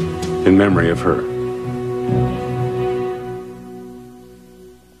in memory of her.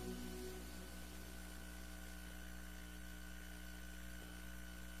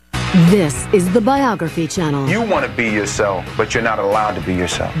 This is the Biography Channel. You want to be yourself, but you're not allowed to be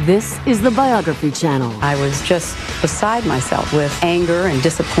yourself. This is the Biography Channel. I was just beside myself with anger and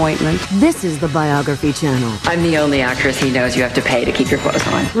disappointment. This is the Biography Channel. I'm the only actress he knows you have to pay to keep your clothes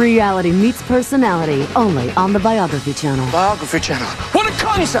on. Reality meets personality, only on the Biography Channel. Biography Channel. What a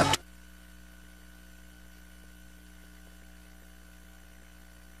concept!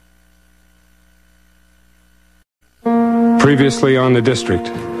 Previously on the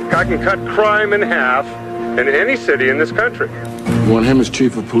district. I can cut crime in half in any city in this country. You want him as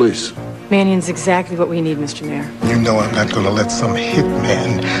chief of police? Mannion's exactly what we need, Mr. Mayor. You know I'm not going to let some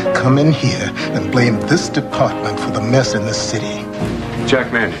hitman come in here and blame this department for the mess in this city.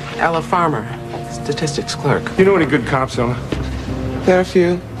 Jack Mannion. Ella Farmer, statistics clerk. You know any good cops, Ella? There are a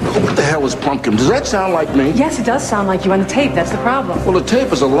few. What the hell is Pumpkin? Does that sound like me? Yes, it does sound like you on the tape. That's the problem. Well, the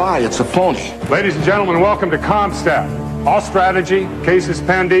tape is a lie. It's a phony. Ladies and gentlemen, welcome to CompStat. All strategy, cases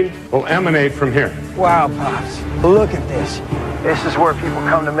pending, will emanate from here. Wow, Pops. Look at this. This is where people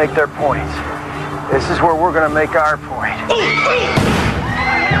come to make their points. This is where we're going to make our point.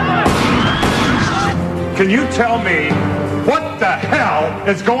 Can you tell me what the hell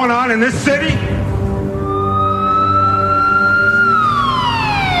is going on in this city?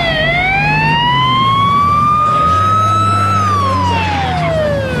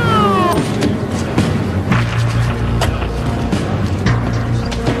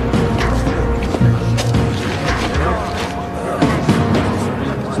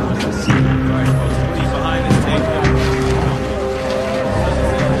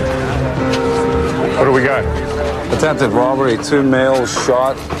 What do we got? Attempted robbery, 2 males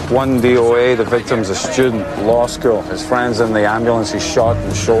shot, 1 DOA. The victim's a student, law school. His friend's in the ambulance. He's shot in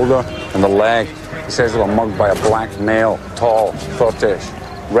the shoulder and the leg. He says he was mugged by a black male, tall, 30-ish,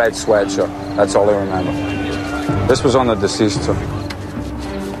 red sweatshirt. That's all he remembers. This was on the deceased too.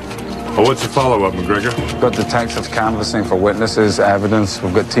 Well, what's the follow-up, McGregor? We've got detectives canvassing for witnesses, evidence.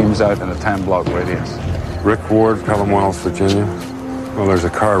 We've got teams out in a 10-block radius. Rick Ward, Pelham Wells, Virginia. Well, there's a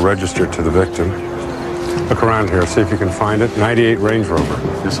car registered to the victim. Look around here, see if you can find it. 98 Range Rover.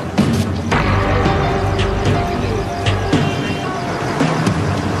 Yes, sir.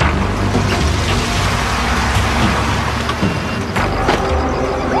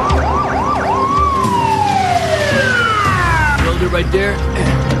 Builder right there.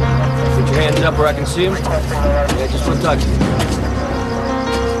 Put your hands up where I can see them. Yeah, just one touch.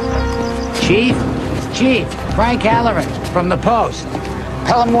 Chief, Frank Halloran from the Post.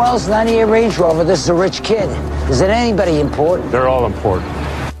 Pelham Wells, 98 Range Rover. This is a rich kid. Is it anybody important? They're all important.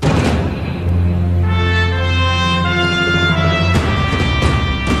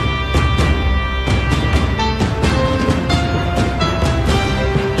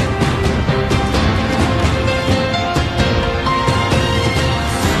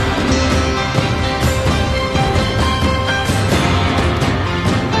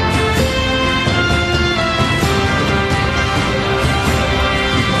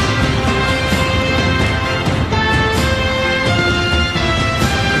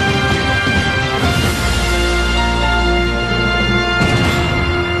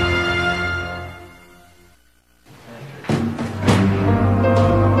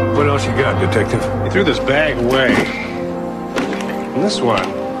 What else you got, Detective? He threw this bag away. And this one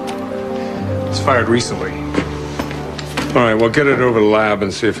was fired recently. All right, well, get it over to the lab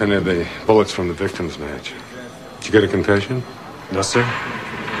and see if any of the bullets from the victims match. Did you get a confession? No, sir.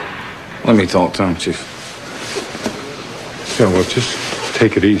 Let me talk to him, Chief. Yeah, well, just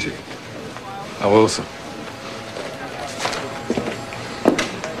take it easy. I will, sir.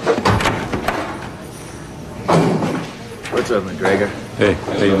 What's up, McGregor? Hey,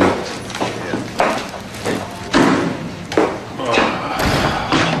 how you doing?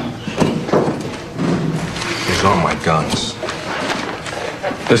 He's on my guns.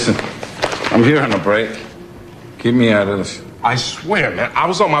 Listen, I'm here on a break. Keep me out of this. I swear, man, I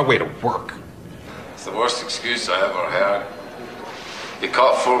was on my way to work. It's the worst excuse I ever heard. You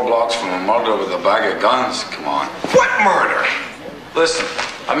caught 4 blocks from a murder with a bag of guns. Come on. What murder? Listen,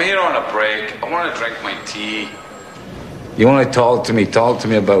 I'm here on a break. I want to drink my tea. You want to talk to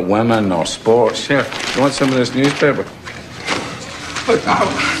me about women or sports? Here, you want some of this newspaper? Look,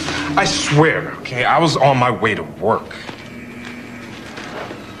 I swear, okay, I was on my way to work.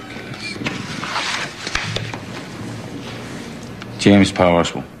 James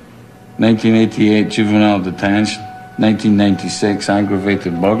Powerswell. 1988 juvenile detention. 1996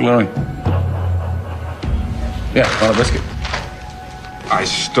 aggravated burglary. Yeah, want a biscuit? I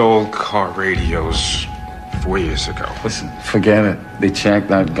stole car radios 4 years ago. Listen, forget it. They checked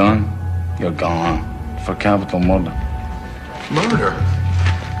that gun. You're gone. For capital murder. Murder?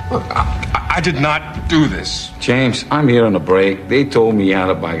 Look, I did not do this. James, I'm here on a break. They told me you had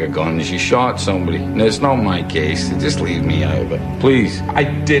a bag of guns. You shot somebody. No, it's not my case. Just leave me out of it. Please. I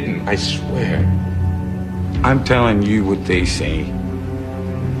didn't, I swear. I'm telling you what they say. You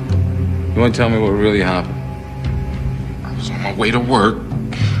want to tell me what really happened? I was on my way to work.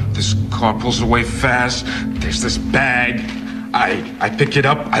 This car pulls away fast. There's this bag. I pick it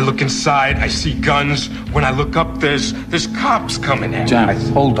up. I look inside. I see guns. When I look up, there's cops coming at me. James,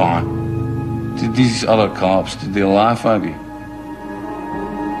 hold on. Did these other cops, did they laugh at you?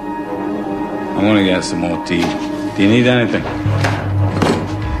 I'm gonna get some more tea. Do you need anything?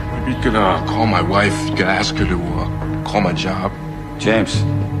 Maybe you could call my wife. You could ask her to call my job. James.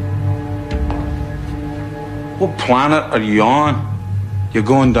 What planet are you on? You're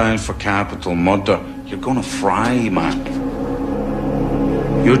going down for capital murder. You're gonna fry, man.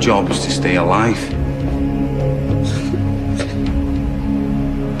 Your job is to stay alive.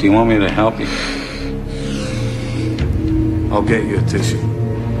 Do you want me to help you? I'll get you a tissue.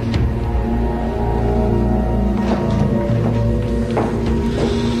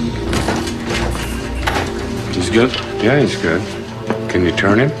 He's good? Yeah, he's good. Can you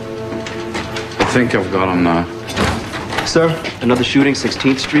turn him? I think I've got him now. Sir, another shooting,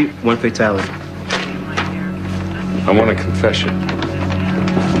 16th Street, one fatality. I want a confession.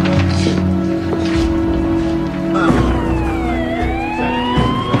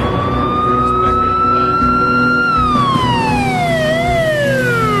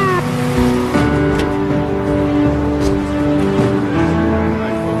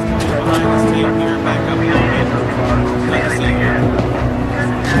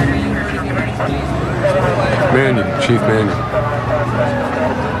 Mannion, Chief Mannion.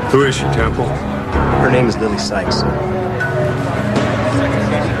 Who is she, Temple? Her name is Lily Sykes, sir.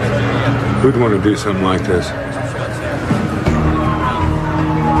 Who'd want to do something like this?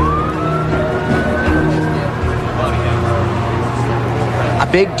 A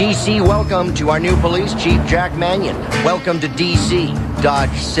big DC welcome to our new police chief, Jack Mannion. Welcome to DC,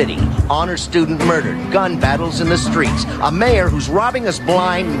 Dodge City. Honor student murdered, gun battles in the streets. A mayor who's robbing us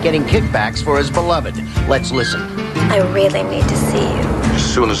blind and getting kickbacks for his beloved. Let's listen. I really need to see you.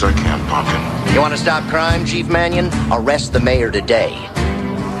 As soon as I can, Pumpkin. You want to stop crime, Chief Mannion? Arrest the mayor today.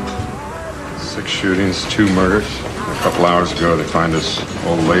 6 shootings, 2 murders. A couple hours ago, they find this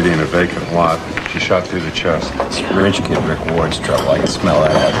old lady in a vacant lot. She shot through the chest. Rich kid Rick Ward's trouble. I can smell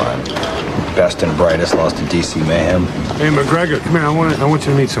that headline. Best and brightest lost to DC mayhem. Hey, McGregor, come here. I want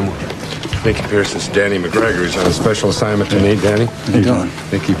you to meet someone. Nicky Pierce, this is Danny McGregor. He's on a special assignment tonight, Danny. How you doing?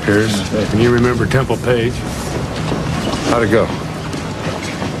 Nicky Pierce. Can you remember Temple Page? How'd it go?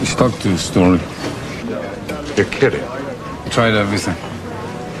 He stuck to the story. You're kidding. Tried everything.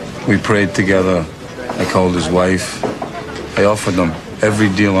 We prayed together. I called his wife. I offered him every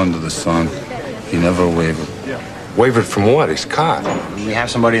deal under the sun. He never wavered. Wavered from what? He's caught. We have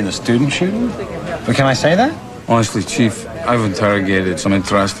somebody in the student shooting? But can I say that? Honestly, Chief, I've interrogated some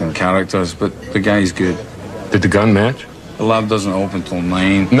interesting characters, but the guy's good. Did the gun match? The lab doesn't open till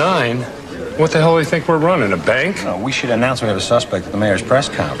 9. 9? What the hell do you think we're running? A bank? No, we should announce we have a suspect at the mayor's press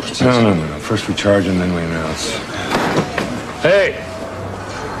conference. No. First we charge and then we announce. Hey!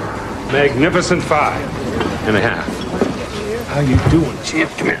 Magnificent 5.5. How you doing, Chief?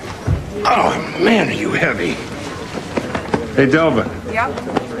 Come here. Oh, man, are you heavy. Hey, Delvin. Yep.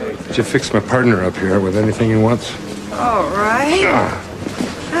 Did you fix my partner up here with anything he wants? All right.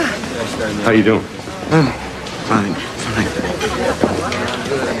 How you doing? Fine.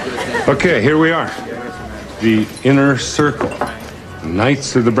 Okay, here we are. The inner circle.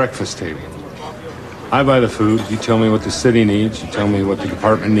 Knights of the breakfast table. I buy the food. You tell me what the city needs. You tell me what the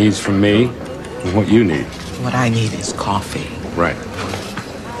department needs from me and what you need. What I need is coffee. Right.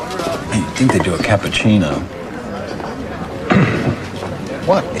 I think they do a cappuccino.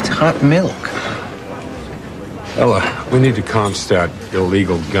 What? It's hot milk. Ella, we need to comstat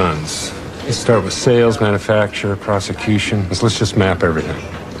illegal guns. Let's start with sales, manufacture, prosecution. Let's just map everything.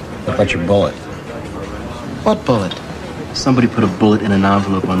 What about your bullet? What bullet? Somebody put a bullet in an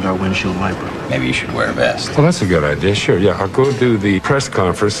envelope under our windshield wiper. Maybe you should wear a vest. Well, that's a good idea. Sure, yeah. I'll go do the press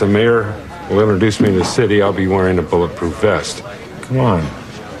conference. The mayor will introduce me to the city. I'll be wearing a bulletproof vest. Come on.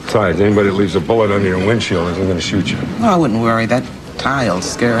 Besides, anybody that leaves a bullet under your windshield isn't going to shoot you. No, I wouldn't worry. That tie'll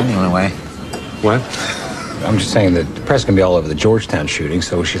scare anyone away. What? I'm just saying that the press can be all over the Georgetown shooting,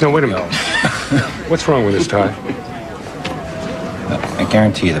 so we should... No, wait a minute. What's wrong with this tie? I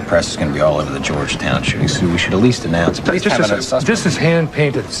guarantee you the press is going to be all over the Georgetown shooting, so we should at least announce it. Just a second. This is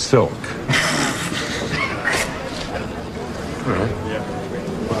hand-painted silk. All right.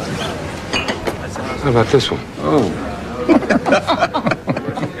 How about this one? Oh.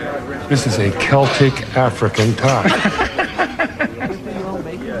 This is a Celtic African tie.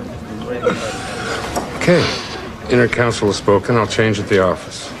 Okay. Inner counsel has spoken. I'll change at the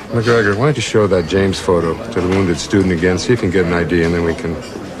office. McGregor, why don't you show that James photo to the wounded student again? See if you can get an ID, and then we can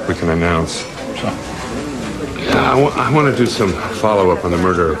announce. Yeah, I want to do some follow-up on the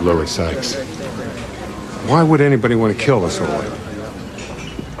murder of Lily Sykes. Why would anybody want to kill this old lady?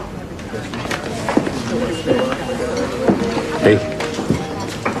 Hey.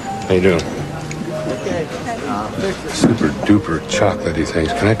 How you doing? Super duper chocolatey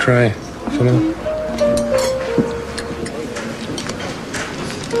things. Can I try? for now?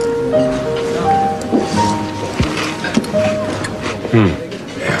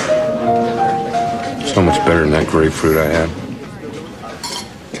 So much better than that grapefruit I had.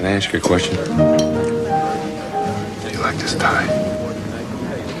 Can I ask you a question? Do you like this tie?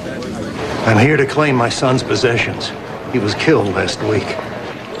 I'm here to claim my son's possessions. He was killed last week.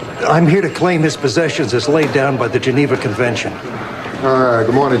 I'm here to claim his possessions as laid down by the Geneva Convention.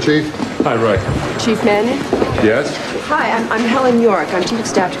 Good morning, Chief. Hi, Roy. Chief Manning? Yes? Hi, I'm Helen York. I'm Chief of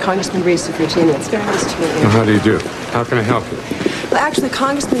Staff to Congressman Reese of Virginia. It's very nice to meet you. How do you do? How can I help you? Well, actually,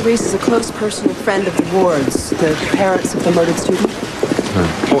 Congressman Reese is a close personal friend of the Wards, the parents of the murdered student.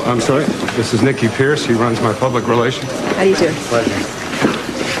 Oh, I'm sorry. This is Nikki Pierce. He runs my public relations. How do you do? Pleasure.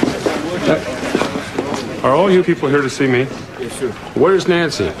 Are all you people here to see me? Yes, sir. Where's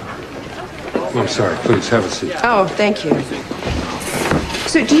Nancy? Oh, I'm sorry. Please, have a seat. Oh, thank you.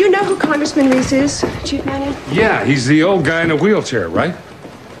 So, do you know who Congressman Reese is, Chief Manning? Yeah, he's the old guy in a wheelchair, right?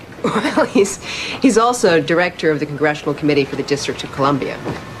 Well, he's also director of the Congressional Committee for the District of Columbia.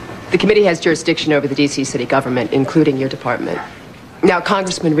 The committee has jurisdiction over the D.C. city government, including your department. Now,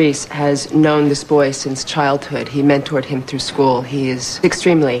 Congressman Reese has known this boy since childhood. He mentored him through school. He is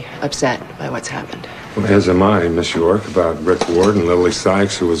extremely upset by what's happened. Well, as am I, Miss York, about Rick Ward and Lily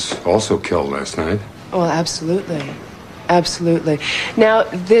Sykes, who was also killed last night. Well, absolutely. Absolutely. Now,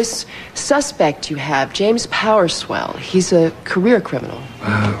 this suspect you have, James Powerswell, he's a career criminal.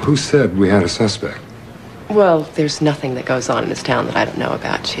 Who said we had a suspect? Well, there's nothing that goes on in this town that I don't know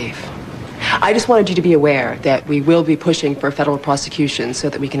about, Chief. I just wanted you to be aware that we will be pushing for a federal prosecution so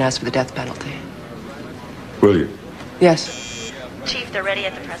that we can ask for the death penalty. Will you? Yes. Chief, they're ready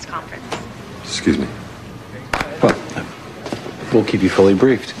at the press conference. Excuse me. Well, we'll keep you fully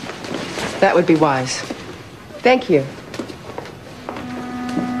briefed. That would be wise. Thank you.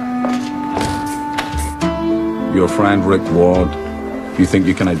 Your friend Rick Ward, you think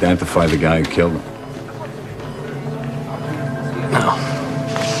you can identify the guy who killed him? No.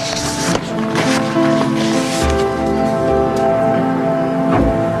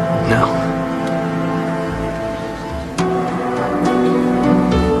 No.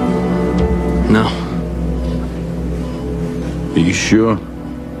 No. Are you sure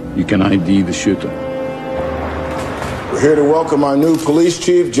you can ID the shooter? We're here to welcome our new police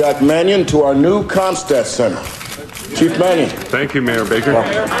chief, Jack Mannion, to our new Comstat Center. Chief Mannion. Thank you, Mayor Baker.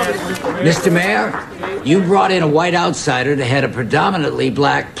 Mr. Mayor, you brought in a white outsider to head a predominantly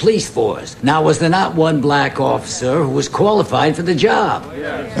black police force. Now, was there not one black officer who was qualified for the job?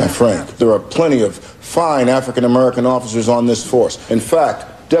 Now, Frank, there are plenty of fine African-American officers on this force. In fact,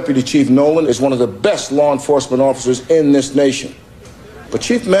 Deputy Chief Nolan is one of the best law enforcement officers in this nation. But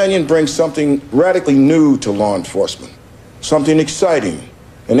Chief Mannion brings something radically new to law enforcement. Something exciting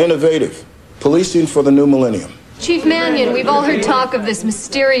and innovative. Policing for the new millennium. Chief Mannion, we've all heard talk of this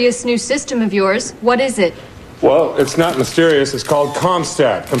mysterious new system of yours. What is it? Well, it's not mysterious. It's called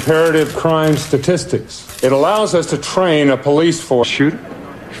ComStat, Comparative Crime Statistics. It allows us to train a police force. Shooter?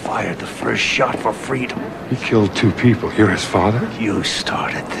 Fired the first shot for freedom. He killed 2 people. You're his father? You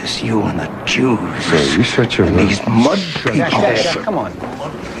started this, you and the Jews. Hey, you shut your and mouth. these mud people. Jack, come on.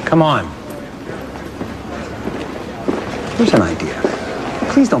 Come on. Here's an idea.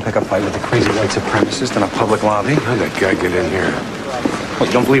 Please don't pick a fight with a crazy white supremacist in a public lobby. How'd that guy get in here? What,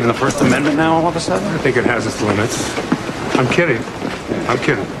 you don't believe in the First Amendment now all of a sudden? I think it has its limits. I'm kidding. I'm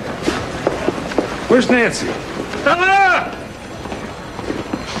kidding. Where's Nancy? Ella!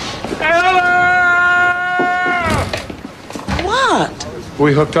 Ella! What?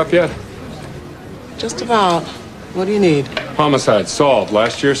 We hooked up yet? Just about. What do you need? Homicide solved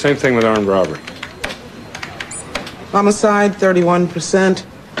last year. Same thing with armed robbery. Homicide, 31%.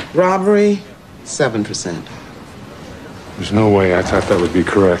 Robbery, 7%. There's no way I thought that would be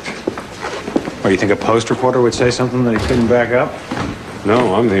correct. Or you think a Post reporter would say something that he couldn't back up?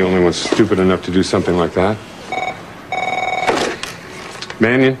 No, I'm the only one stupid enough to do something like that.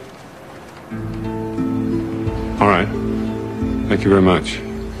 Mannion? All right. Thank you very much.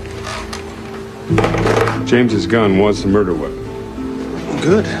 James's gun was the murder weapon.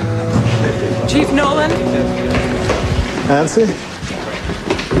 Good. Chief Nolan? Nancy?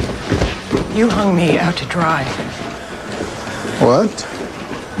 You hung me out to dry. What?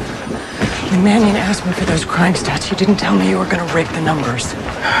 When Mannion asked me for those crime stats, you didn't tell me you were going to rig the numbers.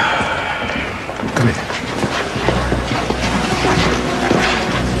 Come here.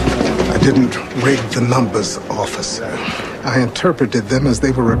 I didn't rig the numbers, officer. I interpreted them as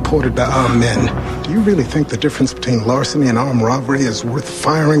they were reported by our men. Do you really think the difference between larceny and armed robbery is worth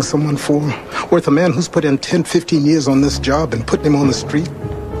firing someone for? Worth a man who's put in 10, 15 years on this job and putting him on the street?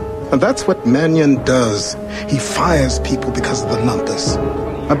 And that's what Mannion does. He fires people because of the numbers.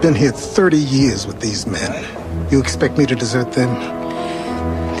 I've been here 30 years with these men. You expect me to desert them?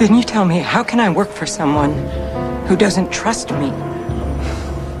 Then you tell me, how can I work for someone who doesn't trust me?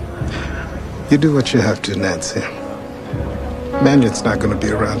 You do what you have to, Nancy. Mannion's not going to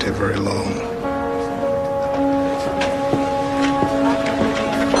be around here very long.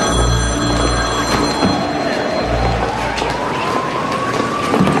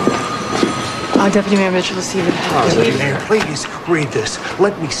 Deputy Mayor Mitchell will see you. Deputy Mayor, please read this.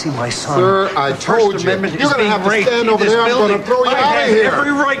 Let me see my son. Sir, I told you. You're going to have to stand over there. I'm going to throw you out of here.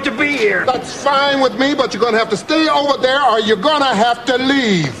 Every right to be here. That's fine with me, but you're going to have to stay over there or you're going to have to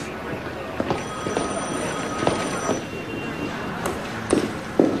leave.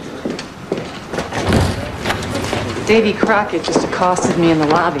 Davy Crockett just accosted me in the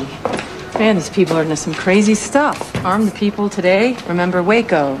lobby. Man, these people are into some crazy stuff. Arm the people today. Remember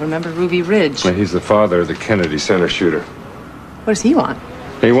Waco. Remember Ruby Ridge. Well, he's the father of the Kennedy Center shooter. What does he want?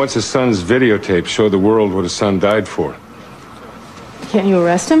 He wants his son's videotape show the world what his son died for. Can't you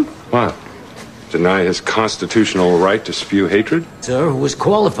arrest him? What? Deny his constitutional right to spew hatred? Sir, who was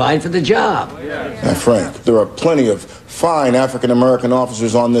qualified for the job. Now, Frank, there are plenty of fine African-American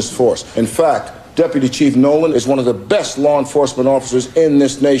officers on this force. In fact, Deputy Chief Nolan is one of the best law enforcement officers in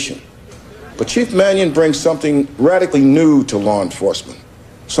this nation. But Chief Mannion brings something radically new to law enforcement.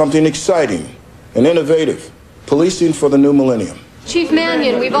 Something exciting and innovative. Policing for the new millennium. Chief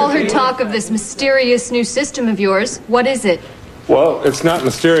Mannion, we've all heard talk of this mysterious new system of yours. What is it? Well, it's not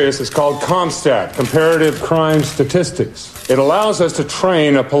mysterious. It's called CompStat, Comparative Crime Statistics. It allows us to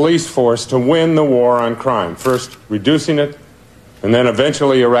train a police force to win the war on crime. First, reducing it, and then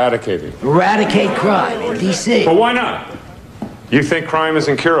eventually eradicating it. Eradicate crime in D.C. But why not? You think crime is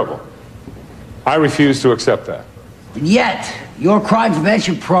incurable? I refuse to accept that. Yet, your crime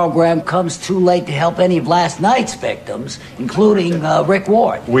prevention program comes too late to help any of last night's victims, including Rick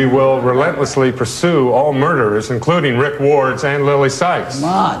Ward. We will relentlessly pursue all murderers, including Rick Ward's and Lily Sykes. Come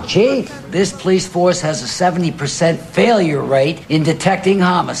on, Chief. This police force has a 70% failure rate in detecting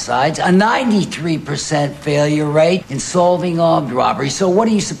homicides, a 93% failure rate in solving armed robberies. So what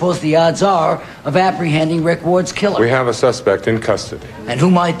do you suppose the odds are of apprehending Rick Ward's killer? We have a suspect in custody. And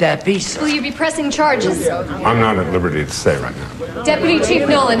who might that be, sir? Will you be pressing charges? I'm not at liberty to say right now. Deputy Chief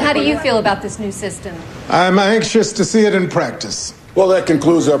Nolan, how do you feel about this new system? I'm anxious to see it in practice. Well, that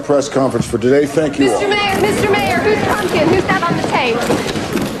concludes our press conference for today. Thank you all. Mr. Mayor, who's Pumpkin? Who's that on the tape?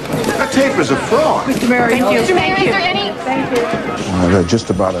 That tape is a fraud. Mr. Mayor, Thank you. Mr. Mayor, is there any? Thank you. I've had just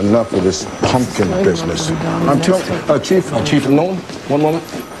about enough of this pumpkin business. I'm telling Chief Nolan, one moment.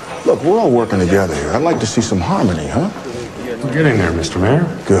 Look, we're all working together here. I'd like to see some harmony, huh? We're getting there, Mr. Mayor.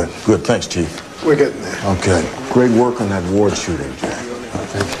 Good. Thanks, Chief. We're getting there. Okay. Great work on that Ward shooting, Jack.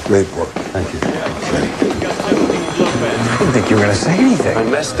 Thank you. Great work. Thank you. Okay. I didn't think you were going to say anything. I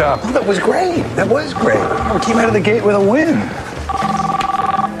messed up. Oh, that was great. We came out of the gate with a win.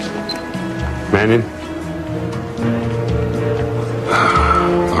 Mannion?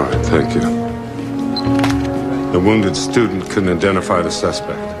 All right, thank you. The wounded student couldn't identify the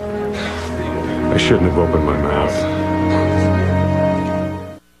suspect. I shouldn't have opened my mouth.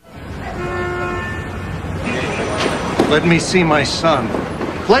 Let me see my son.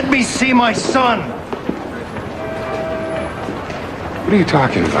 Let me see my son! What are you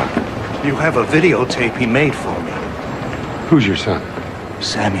talking about? You have a videotape he made for me. Who's your son?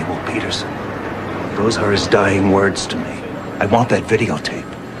 Samuel Peterson. Those are his dying words to me. I want that videotape.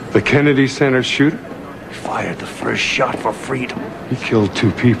 The Kennedy Center shooter? He fired the first shot for freedom. He killed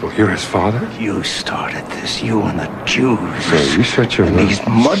 2 people. You're his father? You started this, you and the Jews. Hey, you shut your and mouth. these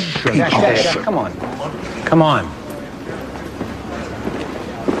mud people. Jack, come on. Come on.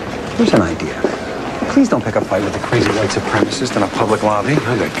 Here's an idea. Please don't pick a fight with a crazy white supremacist in a public lobby.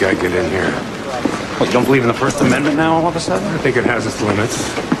 How'd that guy get in here? What, you don't believe in the First Amendment now all of a sudden? I think it has its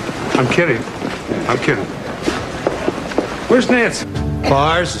limits. I'm kidding. Where's Nancy?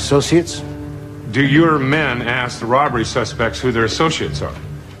 Bars, associates? Do your men ask the robbery suspects who their associates are?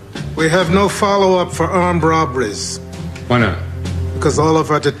 We have no follow-up for armed robberies. Why not? Because all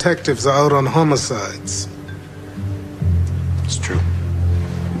of our detectives are out on homicides. It's true.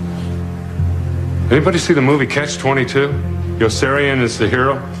 Anybody see the movie Catch-22? Yossarian is the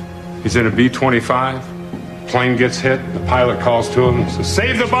hero. He's in a B-25. Plane gets hit. The pilot calls to him and says,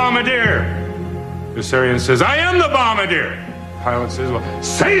 "Save the bombardier!" Yossarian says, "I am the bombardier!" Pilot says, "Well,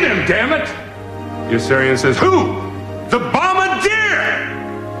 save him, damn it!" Yossarian says, "Who? The bombardier!"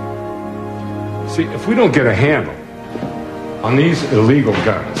 See, if we don't get a handle on these illegal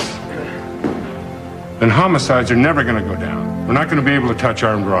guns, then homicides are never going to go down. We're not going to be able to touch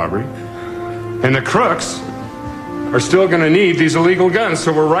armed robbery. And the crooks are still going to need these illegal guns,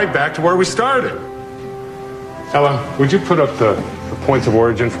 so we're right back to where we started. Ella, would you put up the points of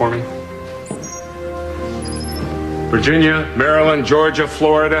origin for me? Virginia, Maryland, Georgia,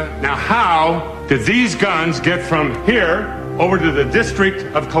 Florida. Now, how did these guns get from here over to the District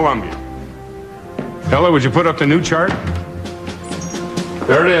of Columbia? Ella, would you put up the new chart?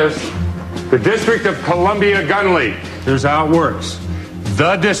 There it is. The District of Columbia gun leak. Here's how it works.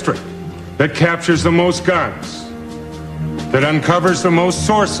 The district that captures the most guns, that uncovers the most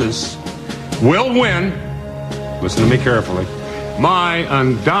sources, will win, listen to me carefully, my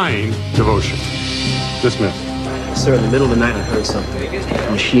undying devotion. Dismissed. Sir, in the middle of the night, I heard something.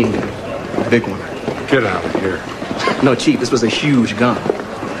 A machine gun. A big one. Get out of here. No, Chief, this was a huge gun.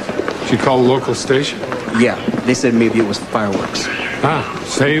 Did you call the local station? Yeah, they said maybe it was fireworks. Ah,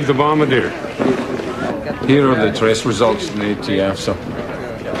 save the bombardier. Here are the trace results in the ATF, sir.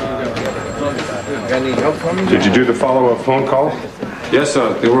 Did you do the follow-up phone call? Yes,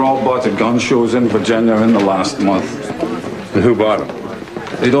 sir. They were all bought at gun shows in Virginia in the last month. And who bought them?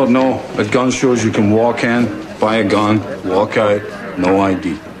 They don't know. At gun shows, you can walk in, buy a gun, walk out, no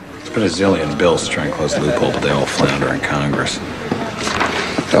ID. There's been a zillion bills to try and close the loophole, but they all flounder in Congress.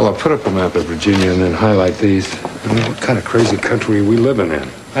 Ella, put up a map of Virginia and then highlight these. I mean, what kind of crazy country are we living in?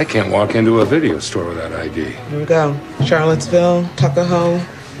 I can't walk into a video store without ID. Here we go. Charlottesville, Tuckahoe,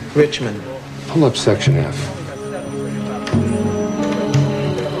 Richmond. Pull up Section F.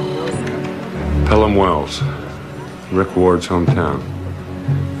 Pelham Wells, Rick Ward's hometown.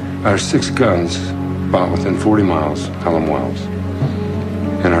 Our 6 guns bought within 40 miles, Pelham Wells.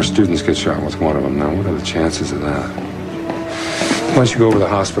 And our students get shot with one of them. Now, what are the chances of that? Why don't you go over to the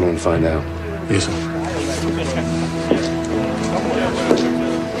hospital and find out? Yes, sir.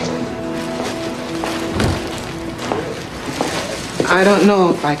 I don't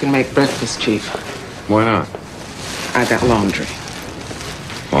know if I can make breakfast, Chief. Why not? I got laundry.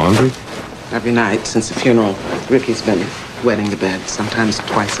 Laundry? Every night since the funeral, Ricky's been wetting the bed, sometimes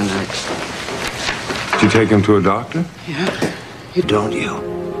twice a night. Did you take him to a doctor? Yeah. Don't you?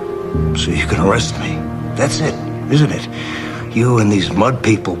 So you can arrest me. That's it, isn't it? You and these mud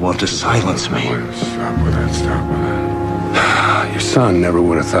people want to silence me. Stop with that, stop with that. Your son never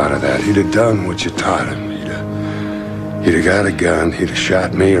would have thought of that. He'd have done what you taught him. He'd have got a gun, he'd have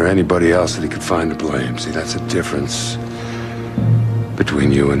shot me or anybody else that he could find to blame. See, that's the difference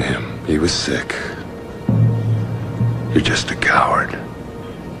between you and him. He was sick. You're just a coward.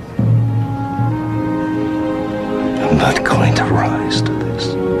 I'm not going to rise to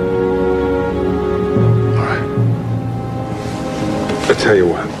this. All right. I'll tell you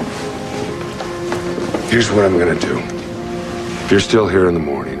what. Here's what I'm gonna do. If you're still here in the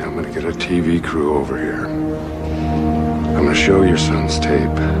morning, I'm gonna get a TV crew over here. I'm gonna show your son's tape.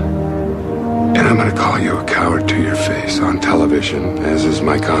 And I'm gonna call you a coward to your face on television, as is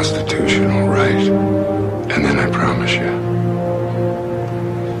my constitutional right. And then I promise you,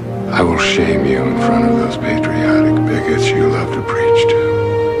 I will shame you in front of those patriotic bigots you love to preach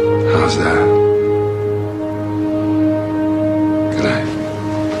to. How's that? Good night.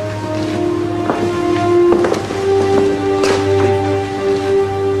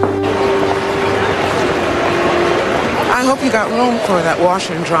 I hope you got room for that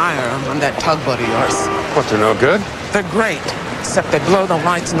washer and dryer on that tugboat of yours. What, they're no good? They're great, except they blow the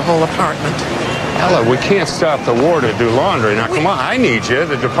lights in the whole apartment. Ella, we can't stop the war to do laundry. Now, come on, I need you.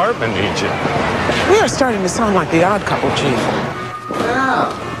 The department needs you. We are starting to sound like the Odd Couple, Chief.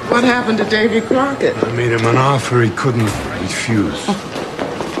 Well, what happened to Davy Crockett? I made him an offer he couldn't refuse.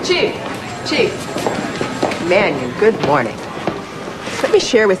 Chief. Mannion, good morning. Let me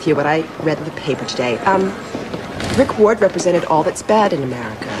share with you what I read in the paper today. Rick Ward represented all that's bad in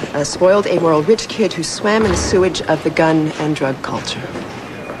America. A spoiled, amoral, rich kid who swam in the sewage of the gun and drug culture.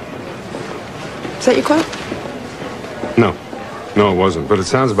 Is that your quote? No, it wasn't, but it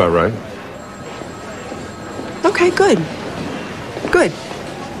sounds about right. Okay, good. Good.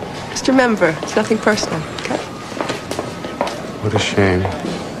 Just remember, it's nothing personal, okay? What a shame.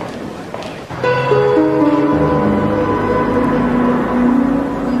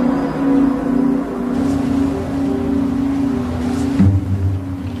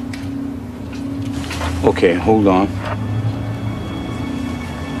 Okay, hold on.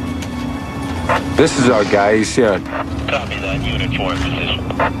 This is our guy, he's here. Copy that, unit 4 in position.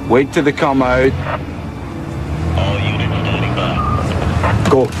 Wait till they come out. All units standing by.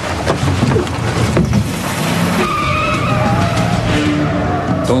 Go.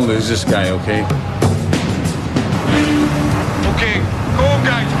 Don't lose this guy, okay? Okay, go,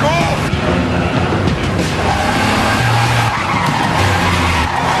 guys, go!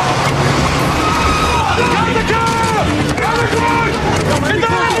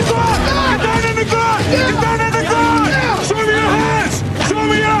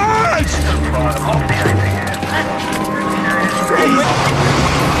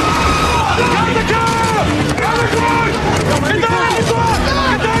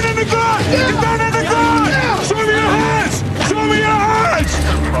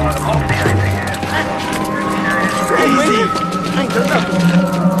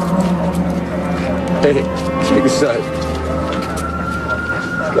 Hey, check this out.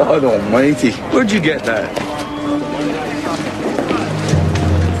 God almighty. Where'd you get that?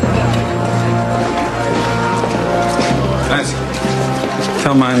 Nancy,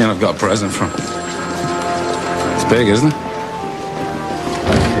 tell Mannion I've got a present for him. It's big, isn't it?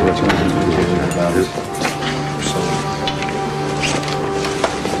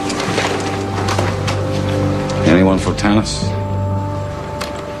 Anyone for tennis?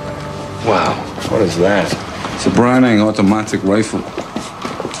 Wow, what is that? It's a Browning automatic rifle.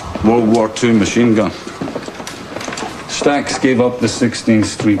 World War II machine gun. Stacks gave up the 16th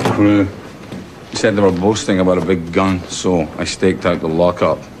Street crew. He said they were boasting about a big gun, so I staked out the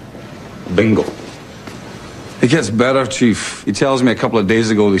lockup. Bingo. It gets better, Chief. He tells me a couple of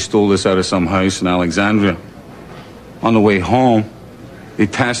days ago they stole this out of some house in Alexandria. On the way home, they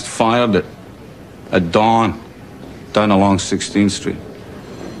test-fired it at dawn down along 16th Street.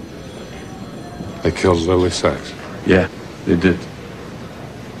 They killed Lily Sykes. Yeah, they did.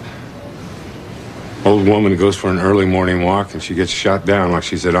 Old woman goes for an early morning walk and she gets shot down like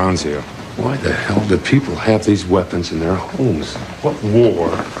she's at Anzio. Why the hell do people have these weapons in their homes? What war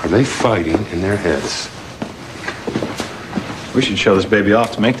are they fighting in their heads? We should show this baby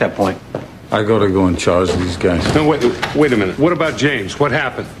off to make that point. I gotta go and charge these guys. No, wait a minute. What about James? What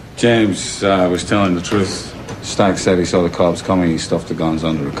happened? James was telling the truth. Stack said he saw the cops coming. He stuffed the guns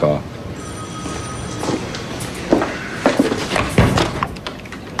under the car.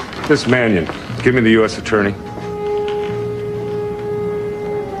 This Mannion, give me the U.S. attorney.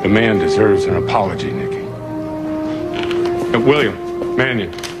 The man deserves an apology, Nicky. William,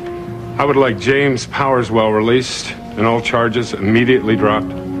 Mannion, I would like James Powerswell released and all charges immediately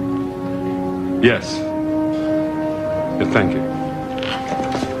dropped. Yes. Yeah, thank you.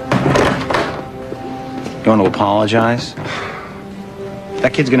 You want to apologize?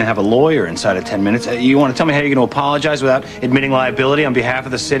 That kid's gonna have a lawyer inside of 10 minutes. You want to tell me how you're gonna apologize without admitting liability on behalf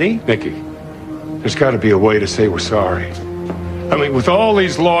of the city? Nicky, there's got to be a way to say we're sorry. I mean, with all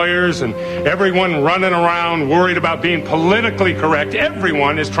these lawyers and everyone running around worried about being politically correct,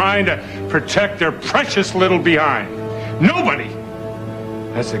 everyone is trying to protect their precious little behind. Nobody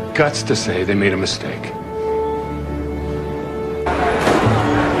has the guts to say they made a mistake.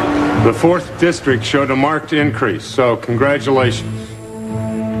 The 4th District showed a marked increase, so congratulations.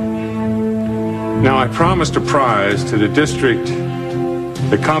 Now, I promised a prize to the district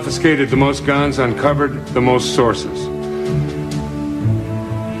that confiscated the most guns, uncovered the most sources.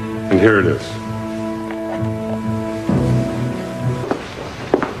 And here it is.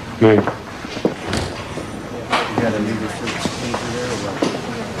 Name.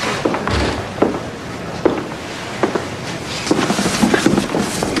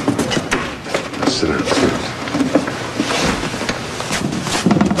 Sit down, sit down.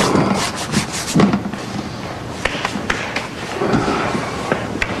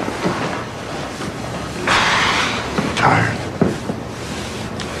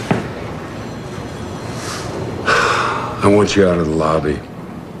 I want you out of the lobby.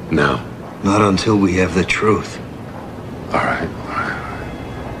 Now. Not until we have the truth. All right.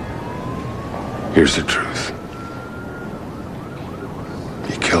 Here's the truth.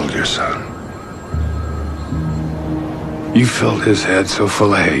 You killed your son. You filled his head so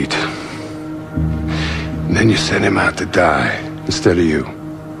full of hate. And then you sent him out to die instead of you.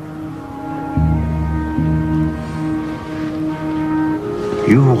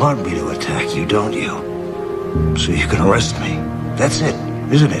 You want me to attack you, don't you? So you can arrest me. That's it,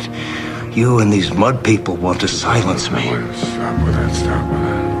 isn't it? You and these mud people want to silence me. Stop with that, stop with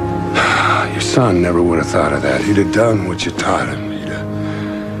that. Your son never would have thought of that. He'd have done what you taught him.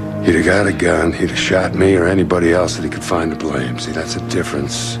 He'd have got a gun, he'd have shot me or anybody else that he could find to blame. See, that's the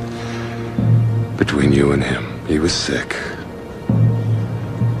difference between you and him. He was sick.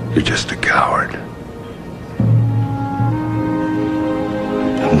 You're just a coward.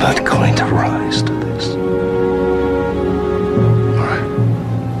 I'm not going to rise to this.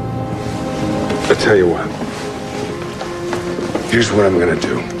 I tell you what. Here's what I'm gonna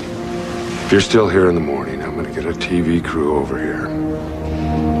do. If you're still here in the morning, I'm gonna get a TV crew over here.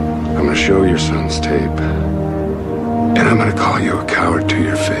 I'm gonna show your son's tape. And I'm gonna call you a coward to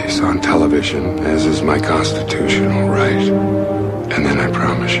your face on television, as is my constitutional right. And then I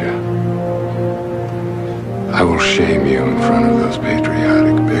promise you, I will shame you in front of those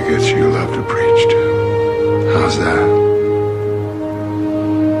patriotic bigots you love to preach to. How's that?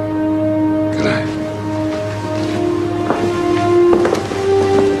 Good night.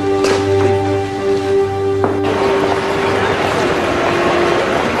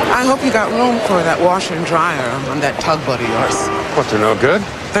 I hope you got room for that washer and dryer on that tugboat of yours. What, they're no good?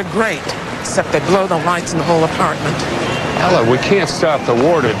 They're great, except they blow the lights in the whole apartment. Ella, we can't stop the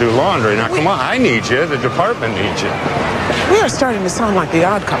war to do laundry. Now, come on, I need you. The department needs you. We are starting to sound like the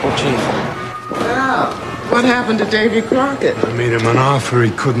Odd Couple, Chief. Well, what happened to Davy Crockett? I made him an offer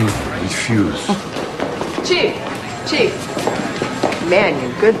he couldn't refuse. Chief.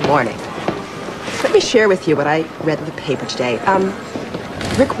 Mannion, good morning. Let me share with you what I read in the paper today.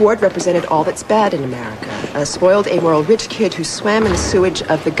 Rick Ward represented all that's bad in America. A spoiled, amoral, rich kid who swam in the sewage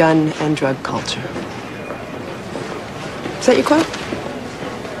of the gun and drug culture. Is that your quote?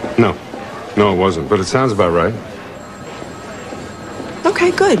 No, it wasn't, but it sounds about right.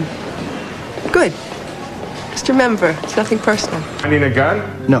 Okay, good. Good. Just remember, it's nothing personal. I need a gun?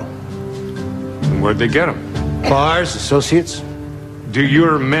 No. And where'd they get them? Bars, associates? Do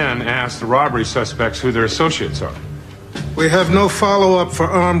your men ask the robbery suspects who their associates are? We have no follow-up for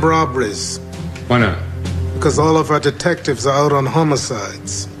armed robberies. Why not? Because all of our detectives are out on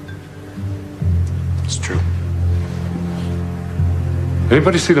homicides. It's true.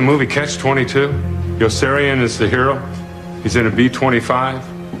 Anybody see the movie Catch-22? Yossarian is the hero. He's in a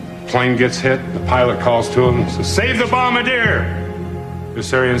B-25. Plane gets hit. The pilot calls to him and says, "Save the bombardier!"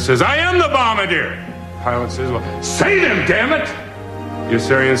 Yossarian says, "I am the bombardier!" Pilot says, "Well, save him, damn it!"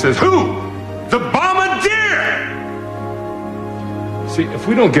 Yossarian says, "Who? The bombardier!" See, if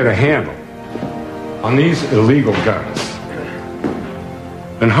we don't get a handle on these illegal guns,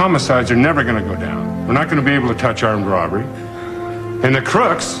 then homicides are never going to go down. We're not going to be able to touch armed robbery. And the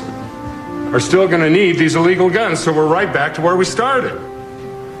crooks are still going to need these illegal guns, so we're right back to where we started.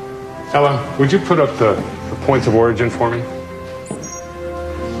 Ella, would you put up the points of origin for me?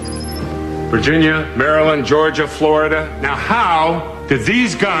 Virginia, Maryland, Georgia, Florida. Now, how did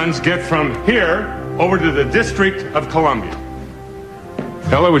these guns get from here over to the District of Columbia?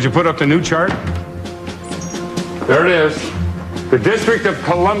 Ella, would you put up the new chart? There it is. The District of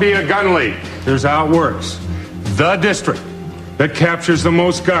Columbia Gun League. Here's how it works. The district that captures the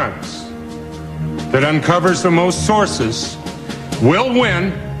most guns, that uncovers the most sources, will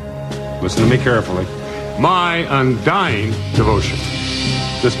win, listen to me carefully, my undying devotion.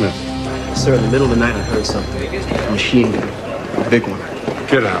 Dismissed. Sir, in the middle of the night, I heard something. A machine gun. A big one.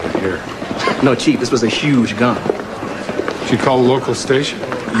 Get out of here. No, Chief, this was a huge gun. Did you call the local station?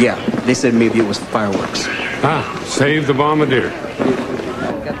 Yeah, they said maybe it was fireworks. Save the bombardier.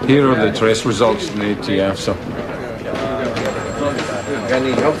 Here are the trace results in the ATF, sir.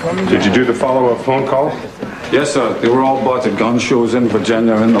 Did you do the follow-up phone call? Yes, sir. They were all bought at gun shows in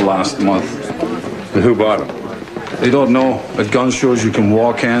Virginia in the last month. And who bought them? They don't know. At gun shows, you can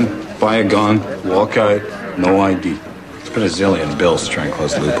walk in, buy a gun, walk out, no ID. There's been a zillion bills to try and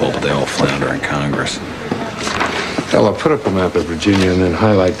close the loophole, but they all flounder in Congress. Ella, put up a map of Virginia and then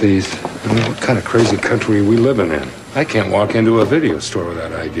highlight these. I mean, what kind of crazy country are we living in? I can't walk into a video store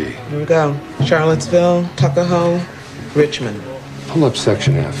without ID. Here we go. Charlottesville, Tuckahoe, Richmond. Pull up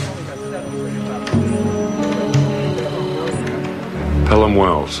Section F. Pelham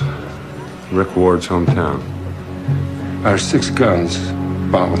Wells, Rick Ward's hometown. Our 6 guns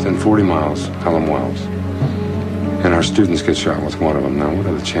bought within 40 miles, Pelham Wells. And our students get shot with one of them. Now, what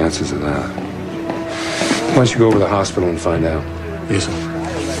are the chances of that? Why don't you go over to the hospital and find out? Yes, sir.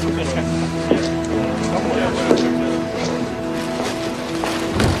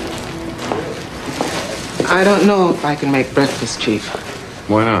 I don't know if I can make breakfast, Chief.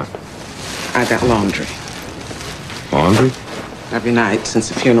 Why not? I got laundry. Laundry? Every night since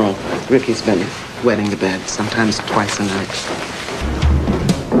the funeral, Ricky's been wetting the bed, sometimes twice a night.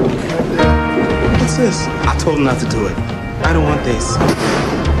 What's this? I told him not to do it. I don't want this.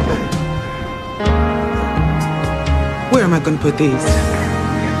 Where am I going to put these?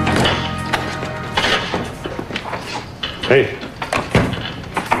 Hey.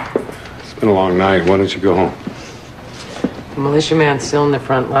 It's been a long night. Why don't you go home? The militiaman's still in the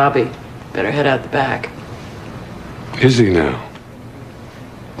front lobby. Better head out the back. Is he now?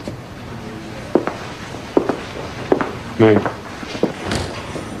 May.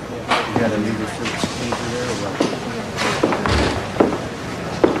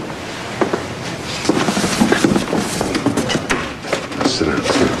 Sit down.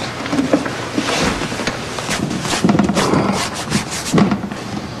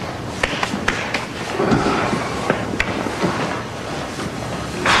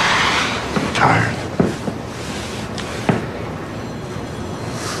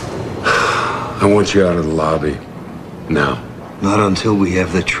 I want you out of the lobby. Now. Not until we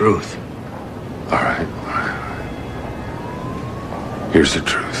have the truth. All right. Here's the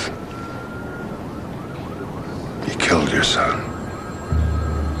truth. You killed your son.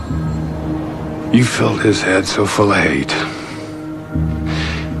 You filled his head so full of hate.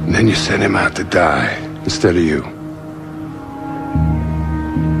 And then you sent him out to die instead of you.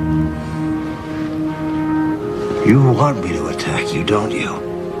 You want me to attack you, don't you?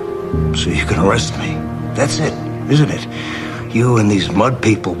 So you can arrest me. That's it, isn't it? You and these mud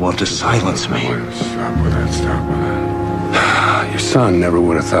people want to silence me. Stop with that. Your son never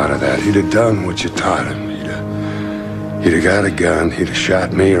would have thought of that. He'd have done what you taught him. He'd have got a gun. He'd have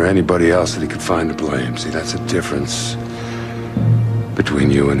shot me or anybody else that he could find to blame. See, that's the difference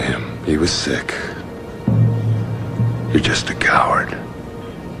between you and him. He was sick. You're just a coward.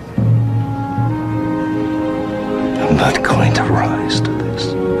 I'm not going to rise to this.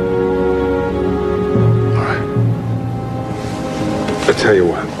 All right. I'll tell you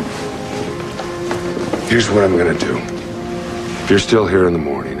what. Here's what I'm gonna do. If you're still here in the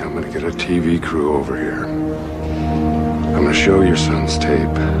morning, I'm gonna get a TV crew over here. I'm gonna show your son's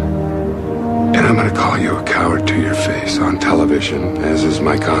tape. And I'm gonna call you a coward to your face on television, as is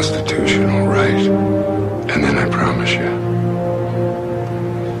my constitutional right. And then I promise you,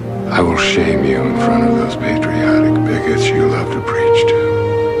 I will shame you in front of those patriotic bigots you love to preach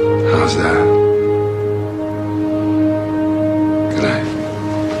to. How's that? Good night.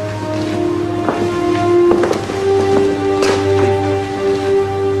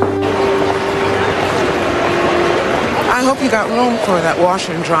 I hope you got room for that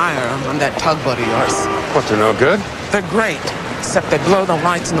washer and dryer on that tugboat of yours. What, they're no good? They're great, except they blow the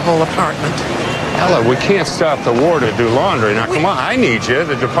lights in the whole apartment. Ella, we can't stop the war to do laundry. Now, come on, I need you.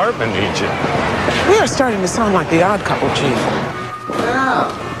 The department needs you. We are starting to sound like the Odd Couple, Chief.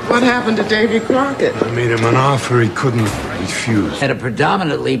 Well, what happened to Davy Crockett? I made him an offer he couldn't refuse. Had a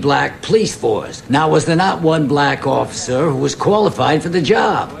predominantly black police force. Now, was there not one black officer who was qualified for the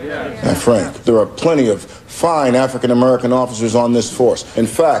job? Now, Frank, there are plenty of fine African-American officers on this force. In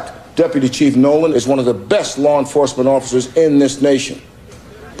fact, Deputy Chief Nolan is one of the best law enforcement officers in this nation.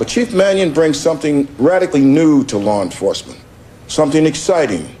 But Chief Mannion brings something radically new to law enforcement. Something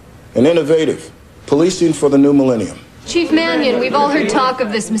exciting and innovative. Policing for the new millennium. Chief Mannion, we've all heard talk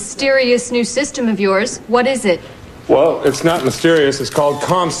of this mysterious new system of yours. What is it? Well, it's not mysterious. It's called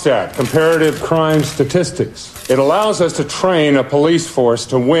CompStat, Comparative Crime Statistics. It allows us to train a police force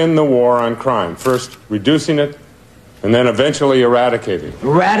to win the war on crime. First, reducing it, and then eventually eradicating it.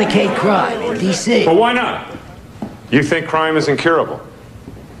 Eradicate crime in D.C. But why not? You think crime is incurable?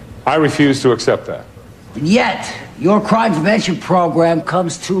 I refuse to accept that. And yet, your crime prevention program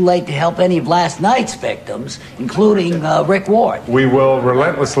comes too late to help any of last night's victims, including Rick Ward. We will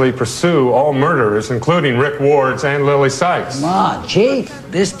relentlessly pursue all murderers, including Rick Ward's and Lily Sykes. Come on, Chief.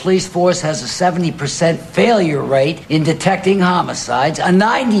 This police force has a 70% failure rate in detecting homicides, a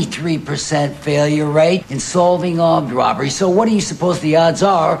 93% failure rate in solving armed robberies. So what do you suppose the odds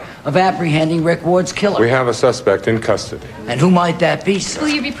are of apprehending Rick Ward's killer? We have a suspect in custody. And who might that be, sir? Will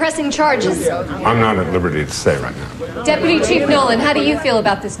you be pressing charges? I'm not at liberty to say right now. Deputy Chief Nolan, how do you feel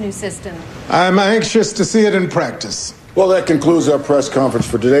about this new system? I'm anxious to see it in practice. Well, that concludes our press conference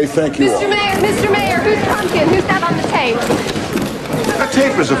for today. Thank you all. Mr. Mayor, who's Pumpkin? Who's that on the tape? That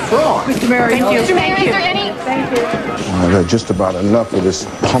tape is a fraud. Mr. Mayor, thank you. Mr. Mayor, is there any? Thank you. I've had just about enough of this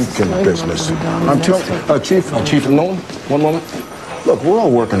pumpkin business. I'm telling Chief Nolan, one moment. Look, we're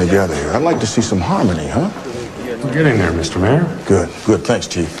all working together here. I'd like to see some harmony, huh? We're getting there, Mr. Mayor. Good. Thanks,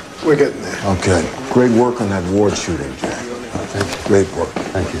 Chief. We're getting there. Okay. Great work on that Ward shooting, Jack. Thank you. Great work.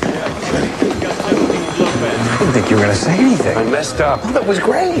 Thank you. Okay. I didn't think you were going to say anything. I messed up. Oh, that was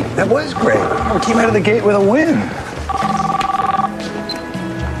great. We came out of the gate with a win.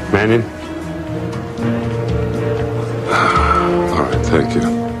 Mannion? All right, thank you.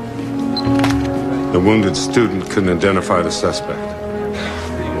 The wounded student couldn't identify the suspect.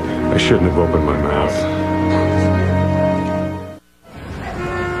 I shouldn't have opened my mouth.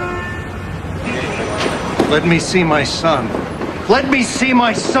 Let me see my son. Let me see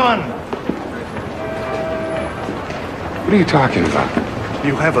my son! What are you talking about?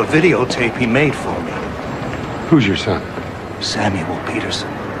 You have a videotape he made for me. Who's your son? Samuel Peterson.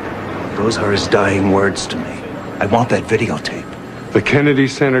 Those are his dying words to me. I want that videotape. The Kennedy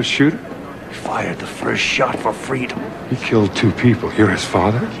Center shooter? He fired the first shot for freedom. He killed 2 people. You're his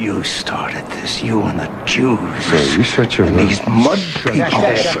father? You started this, you and the Jews. Hey, you shut your and mouth. these mud people.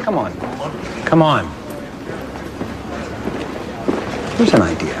 Jack, come on. Come on. Here's an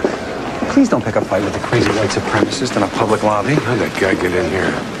idea. Please don't pick a fight with the crazy white supremacist in a public lobby. How'd that guy get in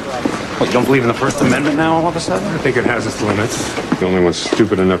here? What, you don't believe in the First Amendment now all of a sudden? I think it has its limits. The only one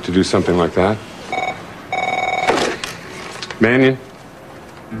stupid enough to do something like that. Mannion?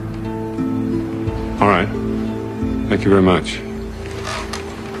 All right. Thank you very much.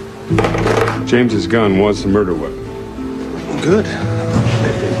 James's gun was the murder weapon. Good.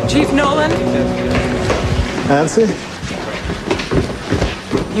 Chief Nolan, Nancy?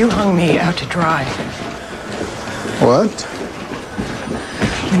 you hung me out to dry. What?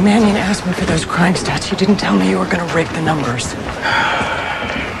 When Mannion asked me for those crime stats, you didn't tell me you were going to rig the numbers.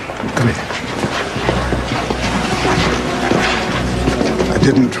 Come here. I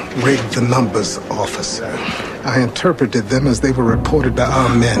didn't rig the numbers, officer. I interpreted them as they were reported by our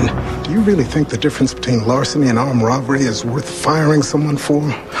men. Do you really think the difference between larceny and armed robbery is worth firing someone for?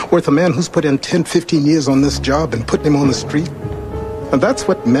 Worth a man who's put in 10, 15 years on this job and putting him on the street? And that's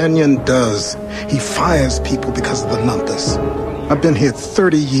what Mannion does. He fires people because of the numbers. I've been here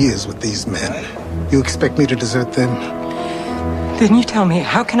 30 years with these men. You expect me to desert them? Then you tell me,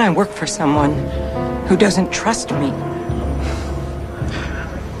 how can I work for someone who doesn't trust me?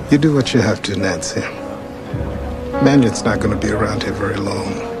 You do what you have to, Nancy. Mannion's not going to be around here very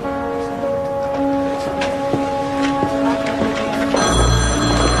long.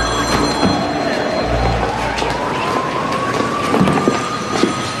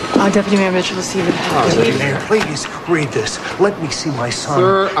 Deputy Mayor Mitchell will see you. Deputy Mayor, please read this. Let me see my son.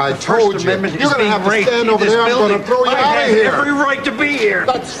 Sir, I told you. You're going to have to stand over there. I'm going to throw you out of here. Every right to be here.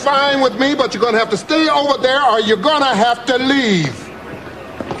 That's fine with me, but you're going to have to stay over there or you're going to have to leave.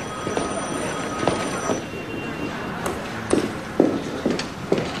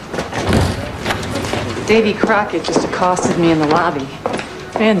 Davy Crockett just accosted me in the lobby.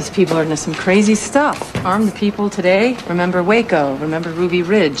 Man, these people are into some crazy stuff. Arm the people today. Remember Waco. Remember Ruby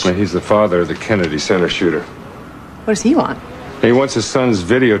Ridge. Well, he's the father of the Kennedy Center shooter. What does he want? He wants his son's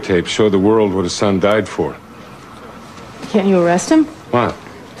videotape show the world what his son died for. Can't you arrest him? What?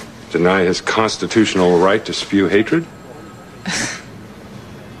 Deny his constitutional right to spew hatred?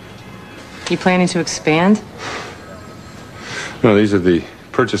 You planning to expand? No, these are the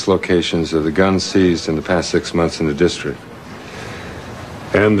purchase locations of the guns seized in the past 6 months in the district.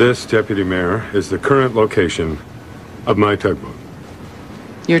 And this, Deputy Mayor, is the current location of my tugboat.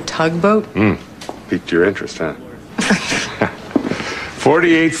 Your tugboat? Piqued your interest, huh?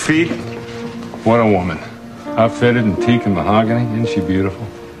 48 feet. What a woman. Outfitted in teak and mahogany. Isn't she beautiful?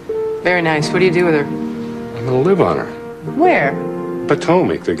 Very nice. What do you do with her? I'm gonna live on her. Where?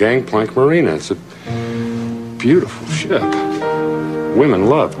 Potomac, the Gangplank Marina. It's a beautiful ship. Women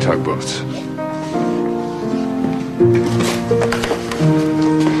love tugboats.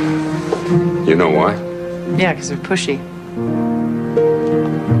 You know why? Yeah, because they're pushy.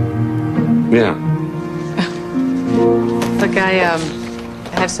 Yeah. Look, I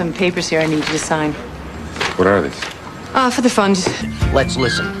have some papers here I need you to sign. What are these? For the fund. Let's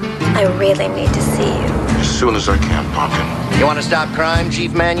listen. I really need to see you. As soon as I can, Pumpkin. You want to stop crime,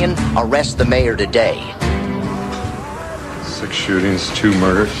 Chief Mannion? Arrest the mayor today. 6 shootings, 2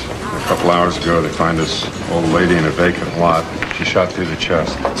 murders. A couple hours ago, they find this old lady in a vacant lot. She shot through the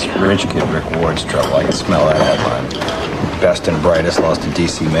chest. It's rich kid Rick Ward's trouble. I can smell that headline. Best and brightest lost to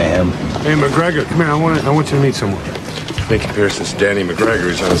DC mayhem. Hey, McGregor, come here. I want you to meet someone. Nicky Pierce, this is Danny McGregor.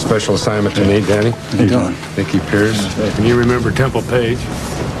 He's on a special assignment tonight. Danny? How you doing? Nicky Pierce. Can you remember Temple Page?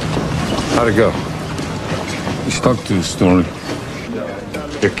 How'd it go? He stuck to the story.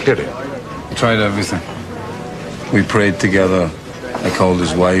 You're kidding. We tried everything. We prayed together. I called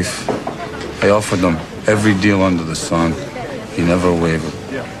his wife. I offered him every deal under the sun. He never wavered.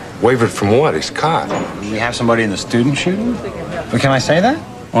 Wavered from what? He's caught. You have somebody in the student shooting? Well, can I say that?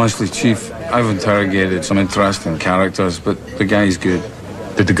 Honestly, Chief, I've interrogated some interesting characters, but the guy's good.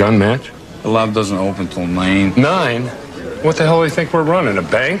 Did the gun match? The lab doesn't open till 9. 9? What the hell do you think we're running? A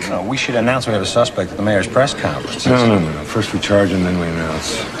bank? No, we should announce we have a suspect at the mayor's press conference. No. First we charge him, then we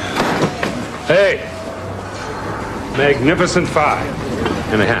announce. Hey! Magnificent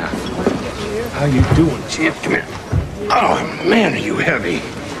 5.5. How you doing, champ? Come here. Oh, man, are you heavy.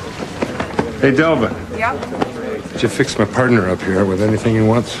 Hey, Delvin. Yep. Did you fix my partner up here with anything he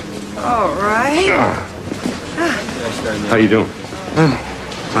wants? All right. How you doing?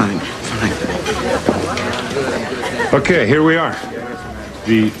 Fine. Okay, here we are.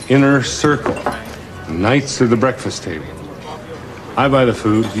 The inner circle. Knights of the breakfast table. I buy the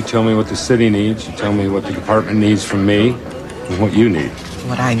food. You tell me what the city needs. You tell me what the department needs from me and what you need.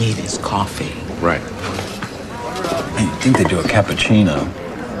 What I need is coffee. Right. I think they do a cappuccino.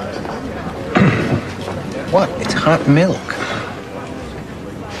 What? It's hot milk.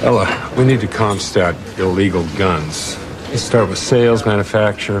 Ella, we need to comstat illegal guns. Let's start with sales,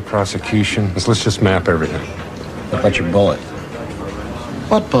 manufacture, prosecution. Let's just map everything. What about your bullet?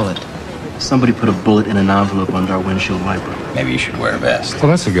 What bullet? Somebody put a bullet in an envelope under our windshield wiper. Maybe you should wear a vest. Well,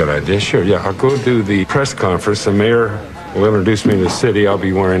 that's a good idea. Sure, yeah. I'll go do the press conference. The mayor will introduce me to the city. I'll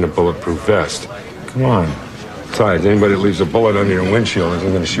be wearing a bulletproof vest. Come on. Besides, anybody that leaves a bullet under your windshield isn't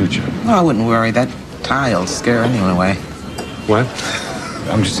going to shoot you. No, I wouldn't worry. That tie will scare anyone away. What?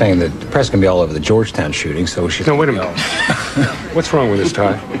 I'm just saying that the press can be all over the Georgetown shooting, so we should... No, wait a minute. What's wrong with this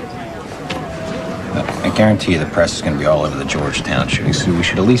tie? I guarantee you the press is going to be all over the Georgetown shooting, so we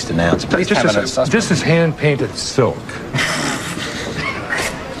should at least announce it. This is hand-painted silk.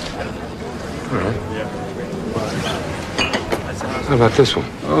 All right. How about this one?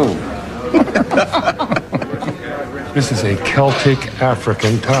 Oh. This is a Celtic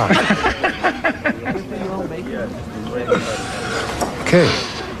African tie. Okay.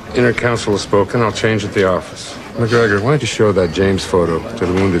 Inner council has spoken. I'll change at the office. McGregor, why don't you show that James photo to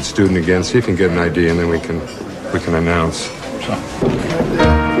the wounded student again? See if you can get an idea, and then we can announce.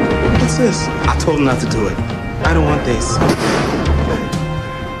 What's this? I told him not to do it. I don't want this.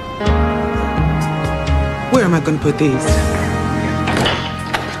 Where am I going to put these?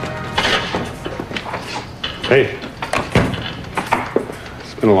 Hey.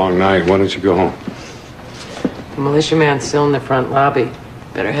 It's been a long night. Why don't you go home? The militiaman's still in the front lobby.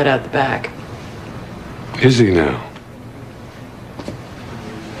 Better head out the back. Is he now?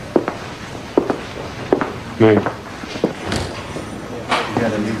 May. You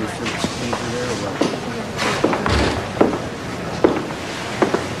gotta leave your foot there or what?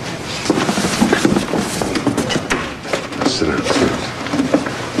 Sit down, sit down.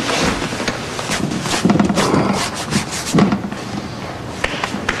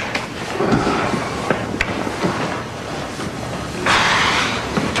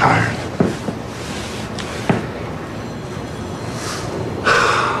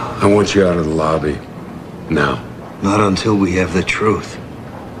 I want you out of the lobby. Now. Not until we have the truth.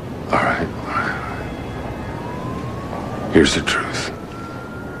 All right. Here's the truth.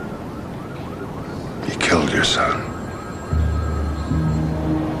 You killed your son.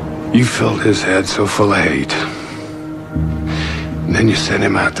 You filled his head so full of hate. And then you sent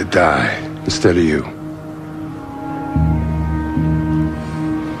him out to die instead of you.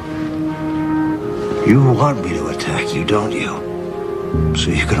 You want me to attack you, don't you? So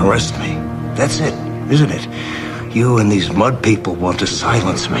you can arrest me. That's it, isn't it? You and these mud people want to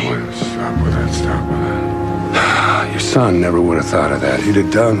silence me. Stop with that, stop with that. Your son never would have thought of that. He'd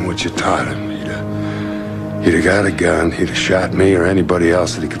have done what you taught him. He'd have got a gun, he'd have shot me or anybody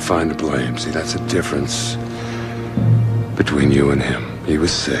else that he could find to blame. See, that's the difference between you and him. He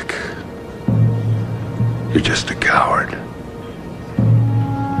was sick. You're just a coward.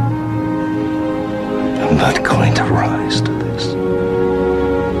 I'm not going to rise to this.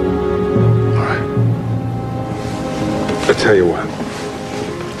 I tell you what.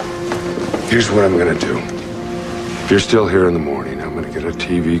 Here's what I'm gonna do. If you're still here in the morning, I'm gonna get a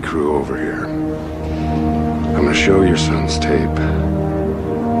TV crew over here. I'm gonna show your son's tape.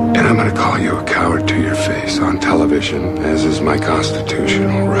 And I'm gonna call you a coward to your face on television, as is my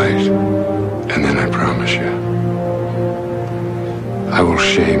constitutional right. And then I promise you, I will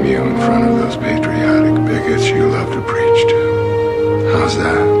shame you in front of those patriotic bigots you love to preach to. How's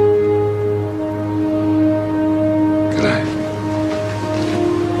that? Good night.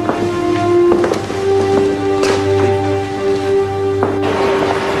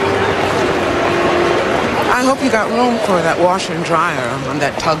 I hope you got room for that washer and dryer on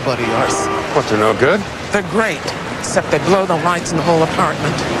that tugboat of yours. What, they're no good? They're great, except they blow the lights in the whole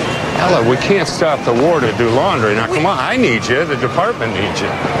apartment. Ella, we can't stop the war to do laundry. Now, come on, I need you. The department needs you.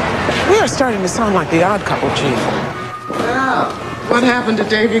 We are starting to sound like the Odd Couple, Chief. Yeah. What happened to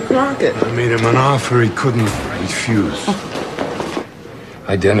Davy Crockett? I made him an offer he couldn't refuse.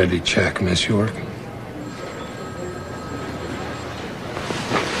 Identity check, Miss York.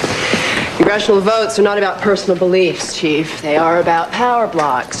 Congressional votes are not about personal beliefs, Chief. They are about power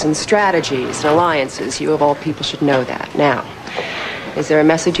blocks and strategies and alliances. You, of all people, should know that. Now, is there a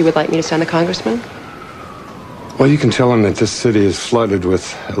message you would like me to send the congressman? Well, you can tell him that this city is flooded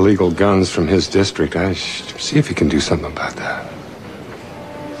with illegal guns from his district. See if you can do something about that.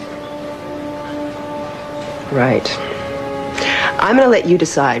 Right. I'm going to let you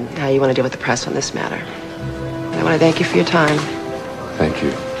decide how you want to deal with the press on this matter. I want to thank you for your time. Thank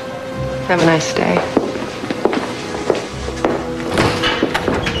you. Have a nice day.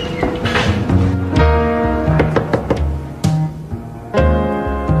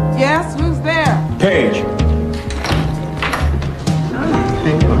 Yes, who's there? Paige.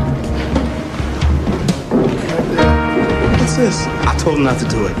 What's this? I told him not to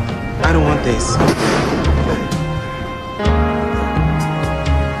do it. I don't want this.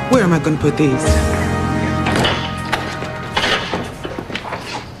 Where am I going to put these?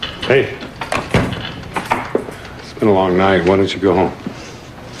 Hey. It's been a long night. Why don't you go home?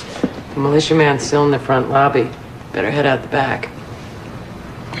 The militiaman's still in the front lobby. Better head out the back.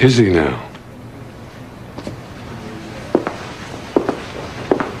 Is he now?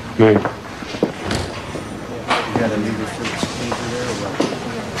 Mate. You gotta leave your foot there or what?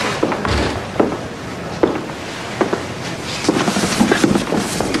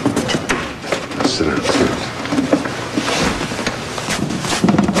 Sit down, sit down.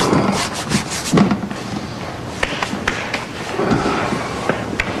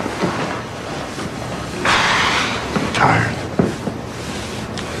 Tired.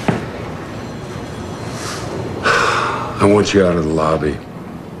 I want you out of the lobby.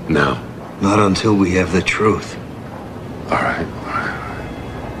 Now. Not until we have the truth. All right.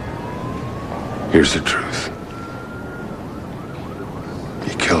 Here's the truth.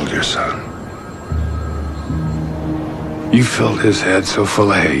 You killed your son. You filled his head so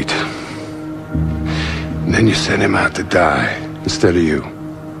full of hate. And then you sent him out to die instead of you.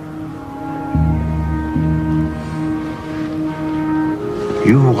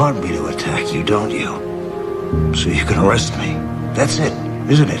 You want me to attack you, don't you? So you can arrest me. That's it,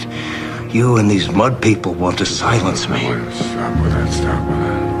 isn't it? You and these mud people want to silence me. Stop with that, stop with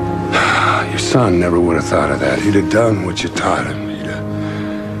that. Your son never would have thought of that. He'd have done what you taught him.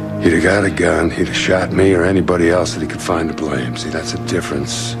 He'd have got a gun, he'd have shot me or anybody else that he could find to blame. See, that's the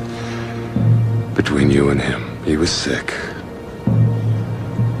difference between you and him. He was sick.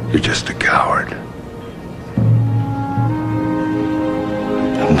 You're just a coward.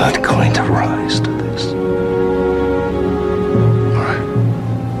 I'm not going to rise to this. All right.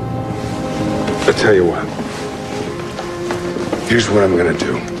 I'll tell you what. Here's what I'm gonna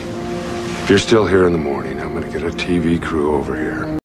do. If you're still here in the morning, I'm gonna get a TV crew over here.